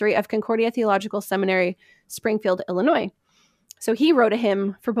anniversary of Concordia Theological Seminary, Springfield, Illinois. So he wrote a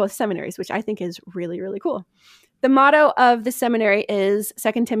hymn for both seminaries, which I think is really, really cool. The motto of the seminary is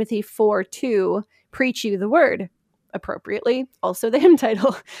 2 Timothy 4:2, Preach You the Word. Appropriately, also the hymn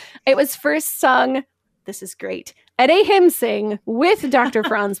title. It was first sung, this is great, at a hymn sing with Dr.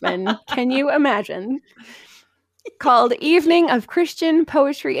 Franzmann. Can you imagine? Called Evening of Christian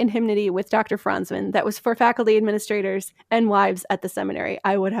Poetry and Hymnody with Dr. Franzmann. That was for faculty administrators and wives at the seminary.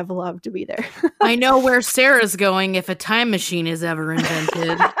 I would have loved to be there. I know where Sarah's going if a time machine is ever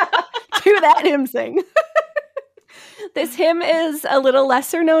invented. To that hymn sing. This hymn is a little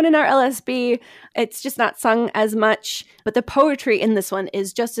lesser known in our LSB. It's just not sung as much, but the poetry in this one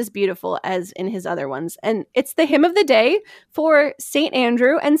is just as beautiful as in his other ones. And it's the hymn of the day for St.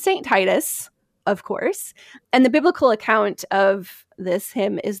 Andrew and St. Titus, of course. And the biblical account of this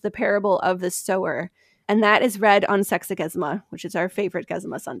hymn is the parable of the sower. And that is read on Sexagesima, which is our favorite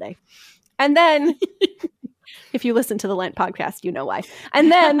Gesima Sunday. And then, if you listen to the Lent podcast, you know why. And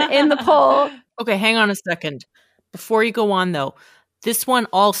then in the poll... Okay, hang on a second. Before you go on, though, this one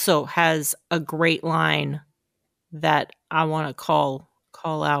also has a great line that I want to call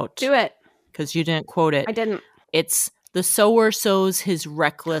out. Do it. Because you didn't quote it. I didn't. It's the sower sows his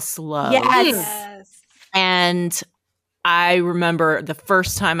reckless love. Yes. And I remember the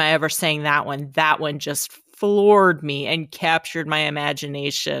first time I ever sang that one just floored me and captured my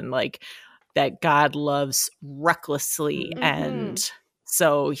imagination, like that God loves recklessly. Mm-hmm. And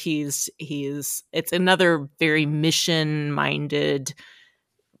so it's another very mission-minded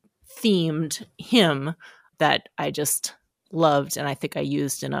themed hymn that I just loved, and I think I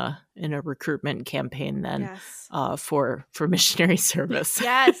used in a recruitment campaign then. Yes. For missionary service.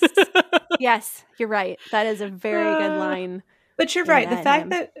 Yes. Yes, you're right. That is a very good line. But you're right.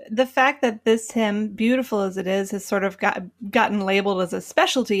 The fact that this hymn, beautiful as it is, has sort of gotten labeled as a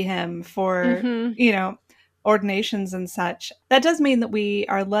specialty hymn for, ordinations and such, that does mean that we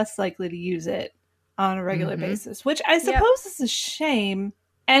are less likely to use it on a regular basis, which I suppose is a shame.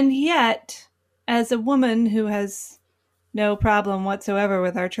 And yet, as a woman who has no problem whatsoever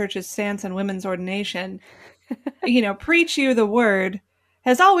with our church's stance on women's ordination, Preach You the Word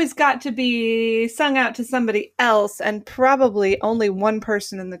has always got to be sung out to somebody else, and probably only one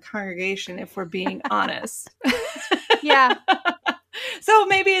person in the congregation, if we're being honest. Yeah. So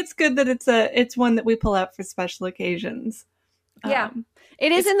maybe it's good that it's one that we pull out for special occasions. Yeah.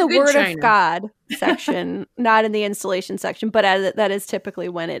 It is in the Word of God section, not in the installation section, but that is typically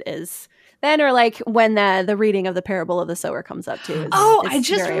when it is then, or like when the reading of the parable of the sower comes up too. I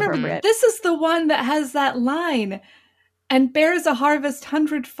just remember. This is the one that has that line, and bears a harvest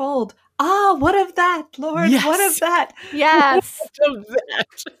 100-fold. Ah, what of that, Lord? Yes. What of that? Yes. What of that?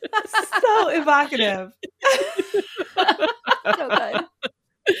 So evocative. So good.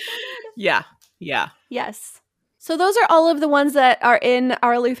 Yeah. Yeah. Yes. So those are all of the ones that are in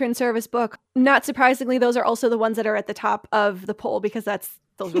our Lutheran service book. Not surprisingly, those are also the ones that are at the top of the poll, because those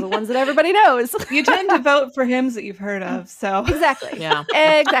are the ones that everybody knows. You tend to vote for hymns that you've heard of, so. Exactly. Yeah.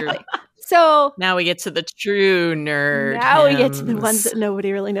 Exactly. So now we get to the true nerd. Now we get to the ones that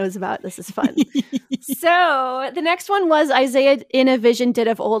nobody really knows about. This is fun. So the next one was Isaiah in a Vision Did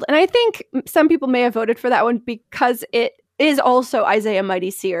of Old. And I think some people may have voted for that one because it is also Isaiah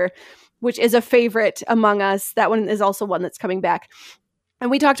Mighty Seer, which is a favorite among us. That one is also one that's coming back. And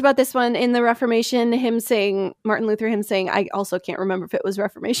we talked about this one in the Reformation hymn sing, Martin Luther hymn sing. I also can't remember if it was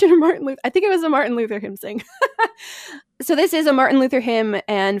Reformation or Martin Luther. I think it was a Martin Luther hymn sing. So this is a Martin Luther hymn,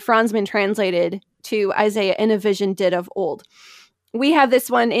 and Franzmann translated to Isaiah in a Vision Did of Old. We have this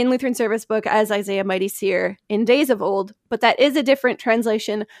one in Lutheran Service Book as Isaiah Mighty Seer in Days of Old, but that is a different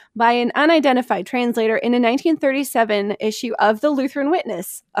translation by an unidentified translator in a 1937 issue of the Lutheran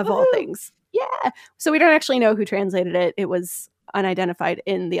Witness, of all things. Yeah. So we don't actually know who translated it. It was unidentified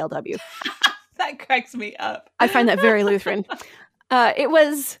in the LW. That cracks me up. I find that very Lutheran. It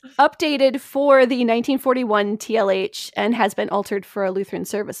was updated for the 1941 TLH and has been altered for a Lutheran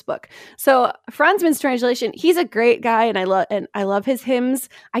service book. So Franzmann's translation, he's a great guy, and I love his hymns.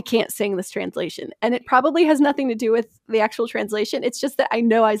 I can't sing this translation, and it probably has nothing to do with the actual translation. It's just that I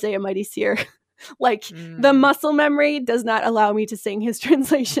know Isaiah Mighty Seer. The muscle memory does not allow me to sing his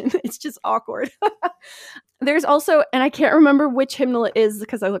translation. It's just awkward. There's also, and I can't remember which hymnal it is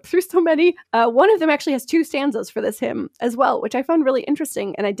because I looked through so many. One of them actually has 2 stanzas for this hymn as well, which I found really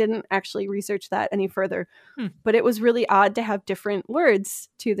interesting. And I didn't actually research that any further. But it was really odd to have different words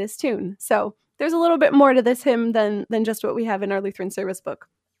to this tune. So there's a little bit more to this hymn than just what we have in our Lutheran service book.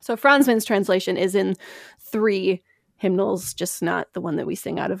 So Franzmann's translation is in 3 hymnals, just not the one that we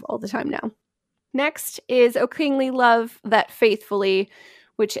sing out of all the time now. Next is O Kingly Love That Faithfully,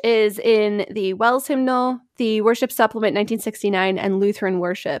 which is in the Wells Hymnal, the Worship Supplement 1969, and Lutheran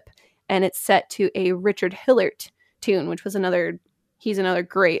Worship. And it's set to a Richard Hillert tune, which was he's another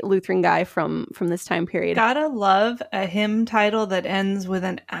great Lutheran guy from this time period. Gotta love a hymn title that ends with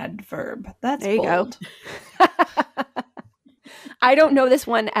an adverb. That's there you bold. Go. I don't know this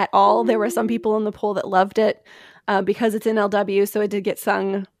one at all. There were some people in the poll that loved it because it's in LW, so it did get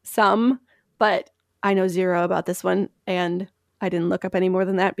sung some, but I know 0 about this one, and I didn't look up any more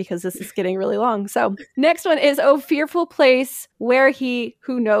than that because this is getting really long. So next one is O Fearful Place, Where He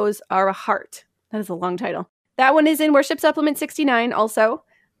Who Knows Our Heart. That is a long title. That one is in Worship Supplement 69 also,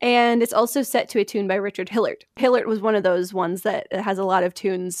 and it's also set to a tune by Richard Hillert. Hillert was one of those ones that has a lot of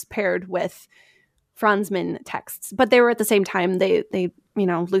tunes paired with Franzmann texts, but they were at the same time, they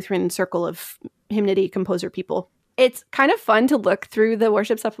Lutheran circle of hymnody composer people. It's kind of fun to look through the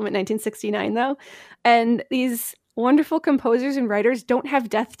Worship Supplement 1969 though, and these wonderful composers and writers don't have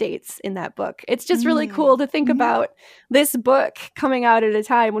death dates in that book. It's just really cool to think about this book coming out at a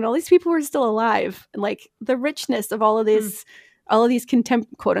time when all these people were still alive, and like the richness of all of these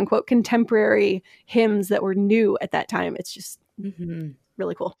quote unquote contemporary hymns that were new at that time. It's just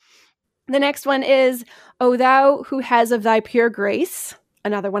really cool. The next one is O Thou Who Has of Thy Pure Grace,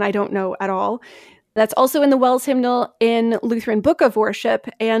 another one I don't know at all. That's also in the Wells Hymnal, in Lutheran Book of Worship,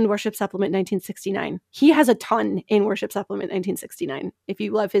 and Worship Supplement 1969. He has a ton in Worship Supplement 1969. If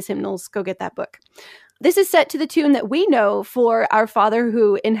you love his hymnals, go get that book. This is set to the tune that we know for Our Father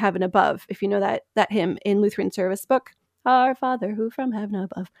Who in Heaven Above, if you know that hymn in Lutheran Service Book. Our Father Who from Heaven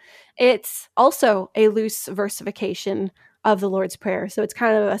Above. It's also a loose versification of the Lord's Prayer, so it's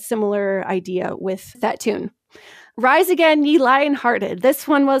kind of a similar idea with that tune. Rise Again, Ye Lion-Hearted. This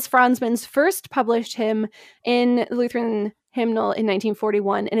one was Franzmann's first published hymn in the Lutheran Hymnal in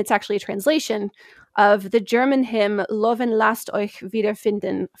 1941, and it's actually a translation of the German hymn Loven lasst euch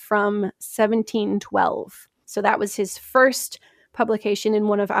wiederfinden from 1712. So that was his first publication in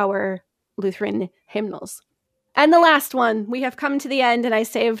one of our Lutheran hymnals. And the last one, we have come to the end, and I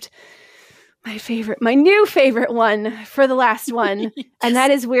saved my new favorite one for the last one, and that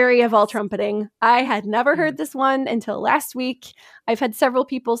is Weary of All Trumpeting. I had never heard this one until last week. I've had several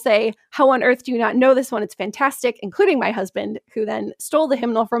people say, how on earth do you not know this one? It's fantastic, including my husband, who then stole the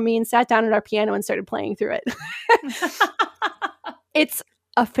hymnal from me and sat down at our piano and started playing through it. It's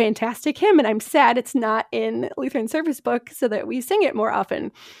a fantastic hymn, and I'm sad it's not in Lutheran Service Book so that we sing it more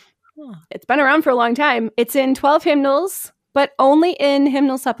often. It's been around for a long time. It's in 12 hymnals, but only in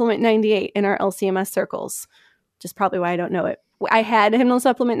Hymnal Supplement 98 in our LCMS circles, which is probably why I don't know it. I had Hymnal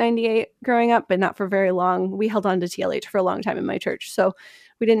Supplement 98 growing up, but not for very long. We held on to TLH for a long time in my church, so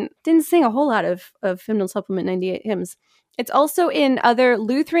we didn't sing a whole lot of Hymnal Supplement 98 hymns. It's also in other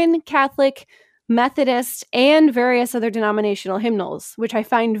Lutheran, Catholic, Methodist, and various other denominational hymnals, which I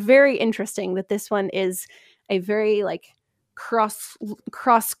find very interesting that this one is a very cross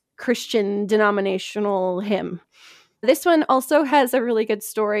Christian denominational hymn. This one also has a really good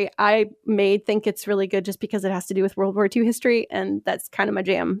story. I may think it's really good just because it has to do with World War II history, and that's kind of my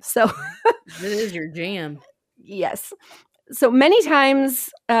jam. So it is your jam. Yes. So many times,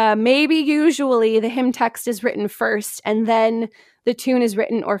 maybe usually, the hymn text is written first, and then the tune is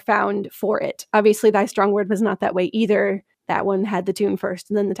written or found for it. Obviously, Thy Strong Word was not that way either. That one had the tune first,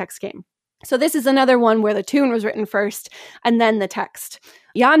 and then the text came. So this is another one where the tune was written first and then the text.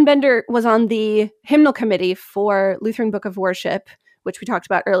 Jan Bender was on the hymnal committee for Lutheran Book of Worship, which we talked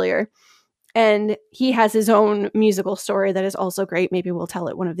about earlier. And he has his own musical story that is also great. Maybe we'll tell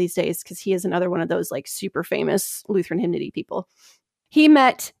it one of these days because he is another one of those super famous Lutheran hymnody people. He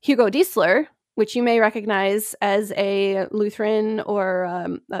met Hugo Diesler, which you may recognize as a Lutheran or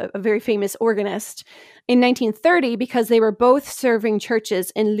a very famous organist, in 1930 because they were both serving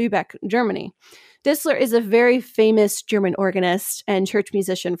churches in Lübeck, Germany. Diesler is a very famous German organist and church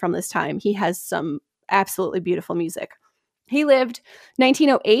musician from this time. He has some absolutely beautiful music. He lived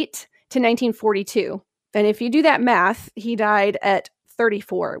 1908 to 1942. And if you do that math, he died at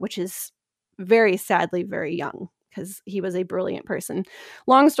 34, which is very sadly very young because he was a brilliant person.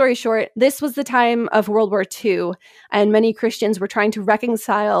 Long story short, this was the time of World War II, and many Christians were trying to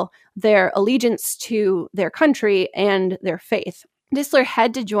reconcile their allegiance to their country and their faith. Disler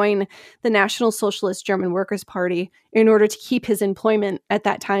had to join the National Socialist German Workers' Party in order to keep his employment at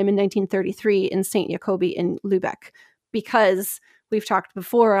that time in 1933 in St. Jacobi in Lübeck, because we've talked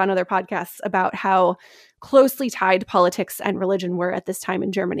before on other podcasts about how closely tied politics and religion were at this time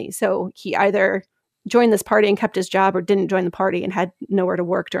in Germany. So he either joined this party and kept his job or didn't join the party and had nowhere to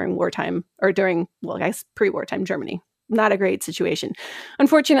work during wartime or during, well, I guess pre-wartime Germany. Not a great situation.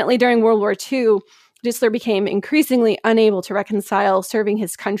 Unfortunately, during World War II, Disler became increasingly unable to reconcile serving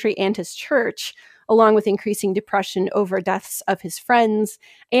his country and his church, along with increasing depression over deaths of his friends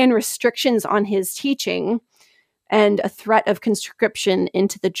and restrictions on his teaching and a threat of conscription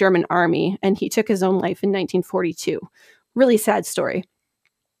into the German army. And he took his own life in 1942. Really sad story.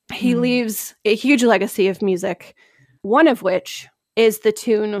 He leaves a huge legacy of music, one of which is the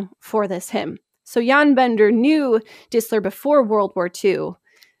tune for this hymn. So Jan Bender knew Disler before World War II,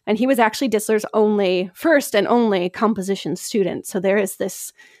 and he was actually Disler's first and only composition student. So there is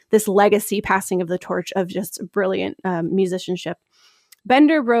this legacy passing of the torch of just brilliant musicianship.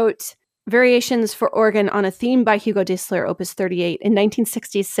 Bender wrote variations for organ on a theme by Hugo Disler, Opus 38, in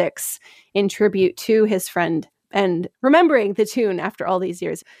 1966, in tribute to his friend and remembering the tune after all these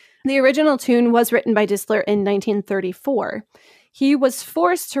years. The original tune was written by Disler in 1934. He was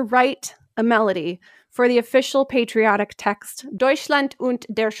forced to write a melody for the official patriotic text, Deutschland und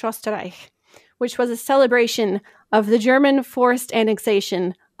der Österreich, which was a celebration of the German forced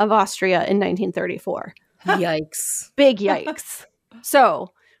annexation of Austria in 1934. Yikes. Big yikes.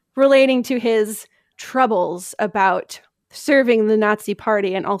 So, relating to his troubles about serving the Nazi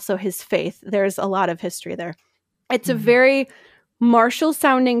party and also his faith, there's a lot of history there. It's a very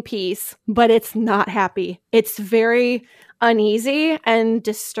martial-sounding piece, but it's not happy. It's very uneasy and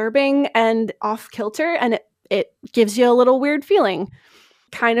disturbing and off-kilter, and it gives you a little weird feeling.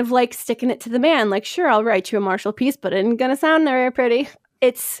 Kind of like sticking it to the man. Like, sure, I'll write you a martial piece, but it ain't gonna sound very pretty.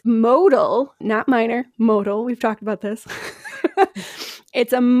 It's modal, not minor, modal. We've talked about this.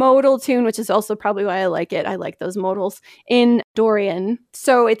 It's a modal tune, which is also probably why I like it. I like those modals in Dorian.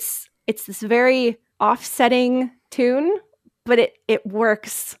 So it's this very offsetting tune, but it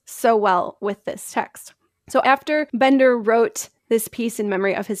works so well with this text. So after Bender wrote this piece in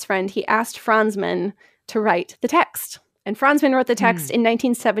memory of his friend, he asked Franzmann to write the text. And Franzmann wrote the text in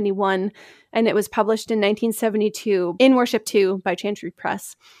 1971, and it was published in 1972 in Worship 2 by Chantry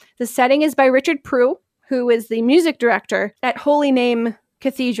Press. The setting is by Richard Prue, who is the music director at Holy Name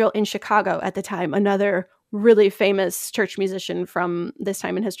Cathedral in Chicago at the time, another really famous church musician from this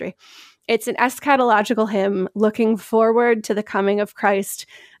time in history. It's an eschatological hymn looking forward to the coming of Christ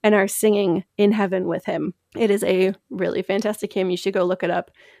and our singing in heaven with him. It is a really fantastic hymn. You should go look it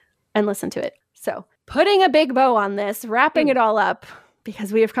up and listen to it. So, putting a big bow on this, wrapping it all up,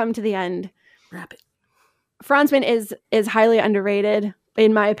 because we have come to the end. Wrap it. Franzmann is highly underrated,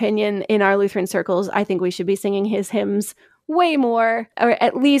 in my opinion, in our Lutheran circles. I think we should be singing his hymns way more, or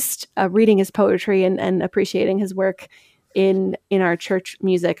at least reading his poetry and appreciating his work in our church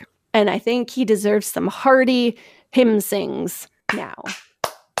music. And I think he deserves some hearty hymn sings now.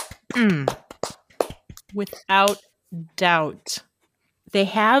 Without doubt. They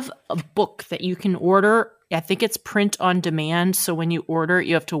have a book that you can order. I think it's print on demand. So when you order it,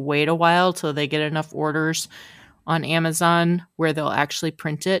 you have to wait a while till they get enough orders on Amazon where they'll actually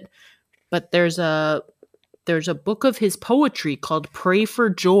print it. But there's a book of his poetry called Pray for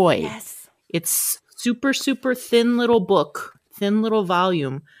Joy. Yes. It's super, super thin little book, thin little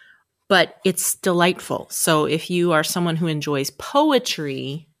volume, but it's delightful. So if you are someone who enjoys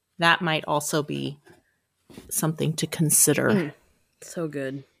poetry, that might also be something to consider. So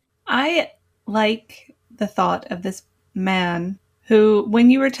good. I like the thought of this man who,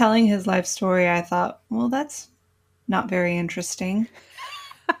 when you were telling his life story, I thought, well, that's not very interesting.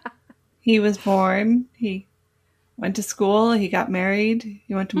 He was born, he went to school, he got married,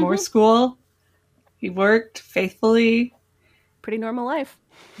 he went to more school, he worked faithfully. Pretty normal life.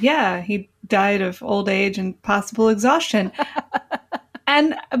 Yeah, he died of old age and possible exhaustion.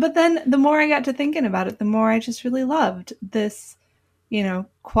 But then the more I got to thinking about it, the more I just really loved this,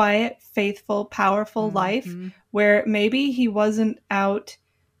 quiet, faithful, powerful life where maybe he wasn't out,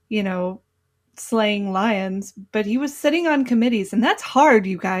 slaying lions, but he was sitting on committees, and that's hard,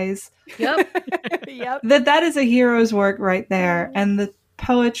 you guys. Yep. Yep. That is a hero's work right there. And the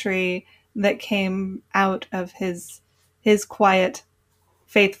poetry that came out of his his quiet,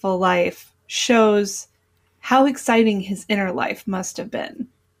 faithful life shows how exciting his inner life must have been.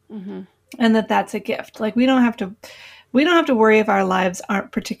 Mm-hmm. And that's a gift. Like, we don't have to worry if our lives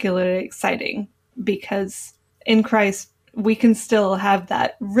aren't particularly exciting, because in Christ we can still have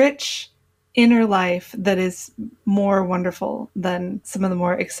that rich inner life that is more wonderful than some of the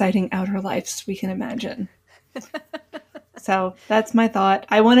more exciting outer lives we can imagine. So that's my thought.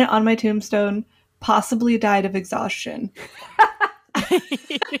 I want it on my tombstone. Possibly died of exhaustion. On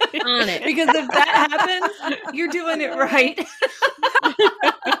it. Because if that happens, you're doing it right.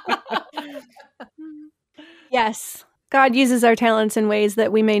 Yes. God uses our talents in ways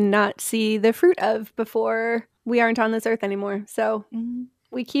that we may not see the fruit of before we aren't on this earth anymore. So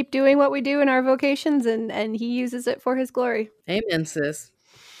we keep doing what we do in our vocations, and he uses it for his glory. Amen, sis.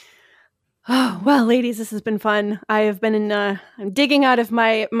 Oh, well, ladies, this has been fun. I have been I'm digging out of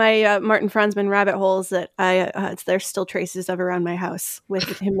my Martin Franzmann rabbit holes that there's still traces of around my house with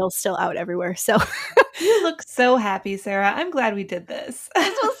hymnals still out everywhere. So you look so happy, Sarah. I'm glad we did this.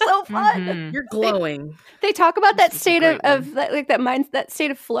 This was so fun. Mm-hmm. You're glowing. They talk about that state of that state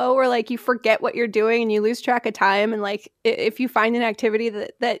of flow where like you forget what you're doing and you lose track of time. And like if you find an activity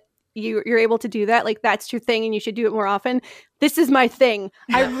that you're able to do that, like that's your thing and you should do it more often. This is my thing.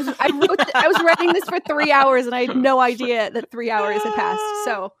 I was writing this for 3 hours and I had no idea that 3 hours had passed.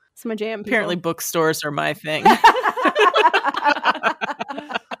 So it's my jam. People. Apparently bookstores are my thing.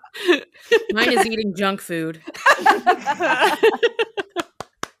 Mine is eating junk food.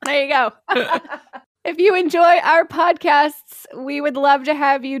 There you go. If you enjoy our podcasts, we would love to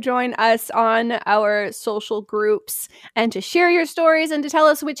have you join us on our social groups and to share your stories and to tell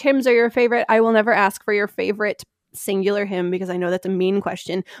us which hymns are your favorite. I will never ask for your favorite singular hymn because I know that's a mean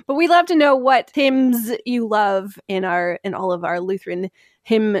question, but we love to know what hymns you love in all of our Lutheran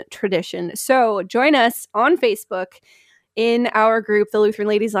hymn tradition. So join us on Facebook in our group, the Lutheran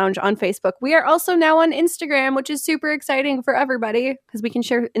Ladies Lounge on Facebook. We are also now on Instagram, which is super exciting for everybody because we can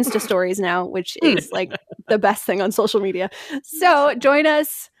share Insta stories now, which is like the best thing on social media. So join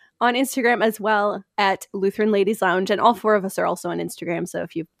us on Instagram as well at Lutheran Ladies Lounge. And all 4 of us are also on Instagram. So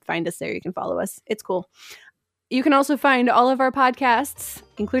if you find us there, you can follow us. It's cool. You can also find all of our podcasts,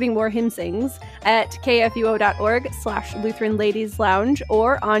 including more hymn sings, at kfuo.org/Lutheran Ladies Lounge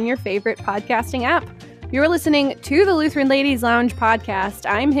or on your favorite podcasting app. You're listening to the Lutheran Ladies Lounge podcast.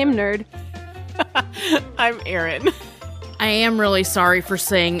 I'm Hymn Nerd. I'm Erin. I am really sorry for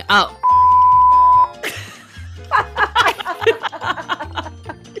saying, oh.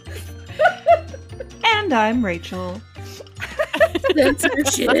 And I'm Rachel.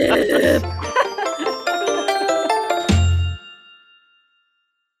 Censorship.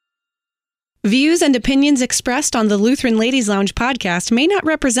 Views and opinions expressed on the Lutheran Ladies Lounge podcast may not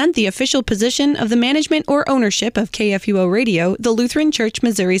represent the official position of the management or ownership of KFUO Radio, the Lutheran Church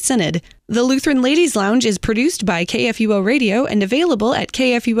Missouri Synod. The Lutheran Ladies Lounge is produced by KFUO Radio and available at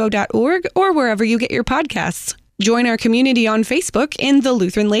kfuo.org or wherever you get your podcasts. Join our community on Facebook in the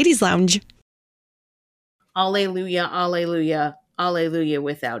Lutheran Ladies Lounge. Alleluia, alleluia, alleluia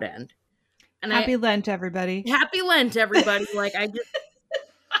without end. And Happy Lent, everybody. Happy Lent, everybody. Like,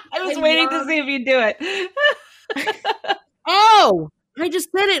 I was waiting to see if you'd do it. Oh, I just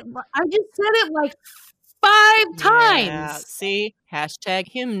said it like 5 times. Yeah, see? Hashtag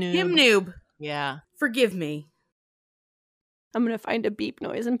hymn noob. Hymn noob. Yeah. Forgive me. I'm going to find a beep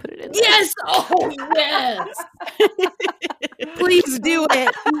noise and put it in. Yes. Oh, yes. Please do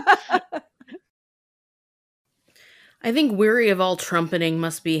it. I think weary of all trumpeting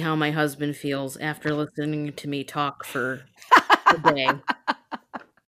must be how my husband feels after listening to me talk for a day.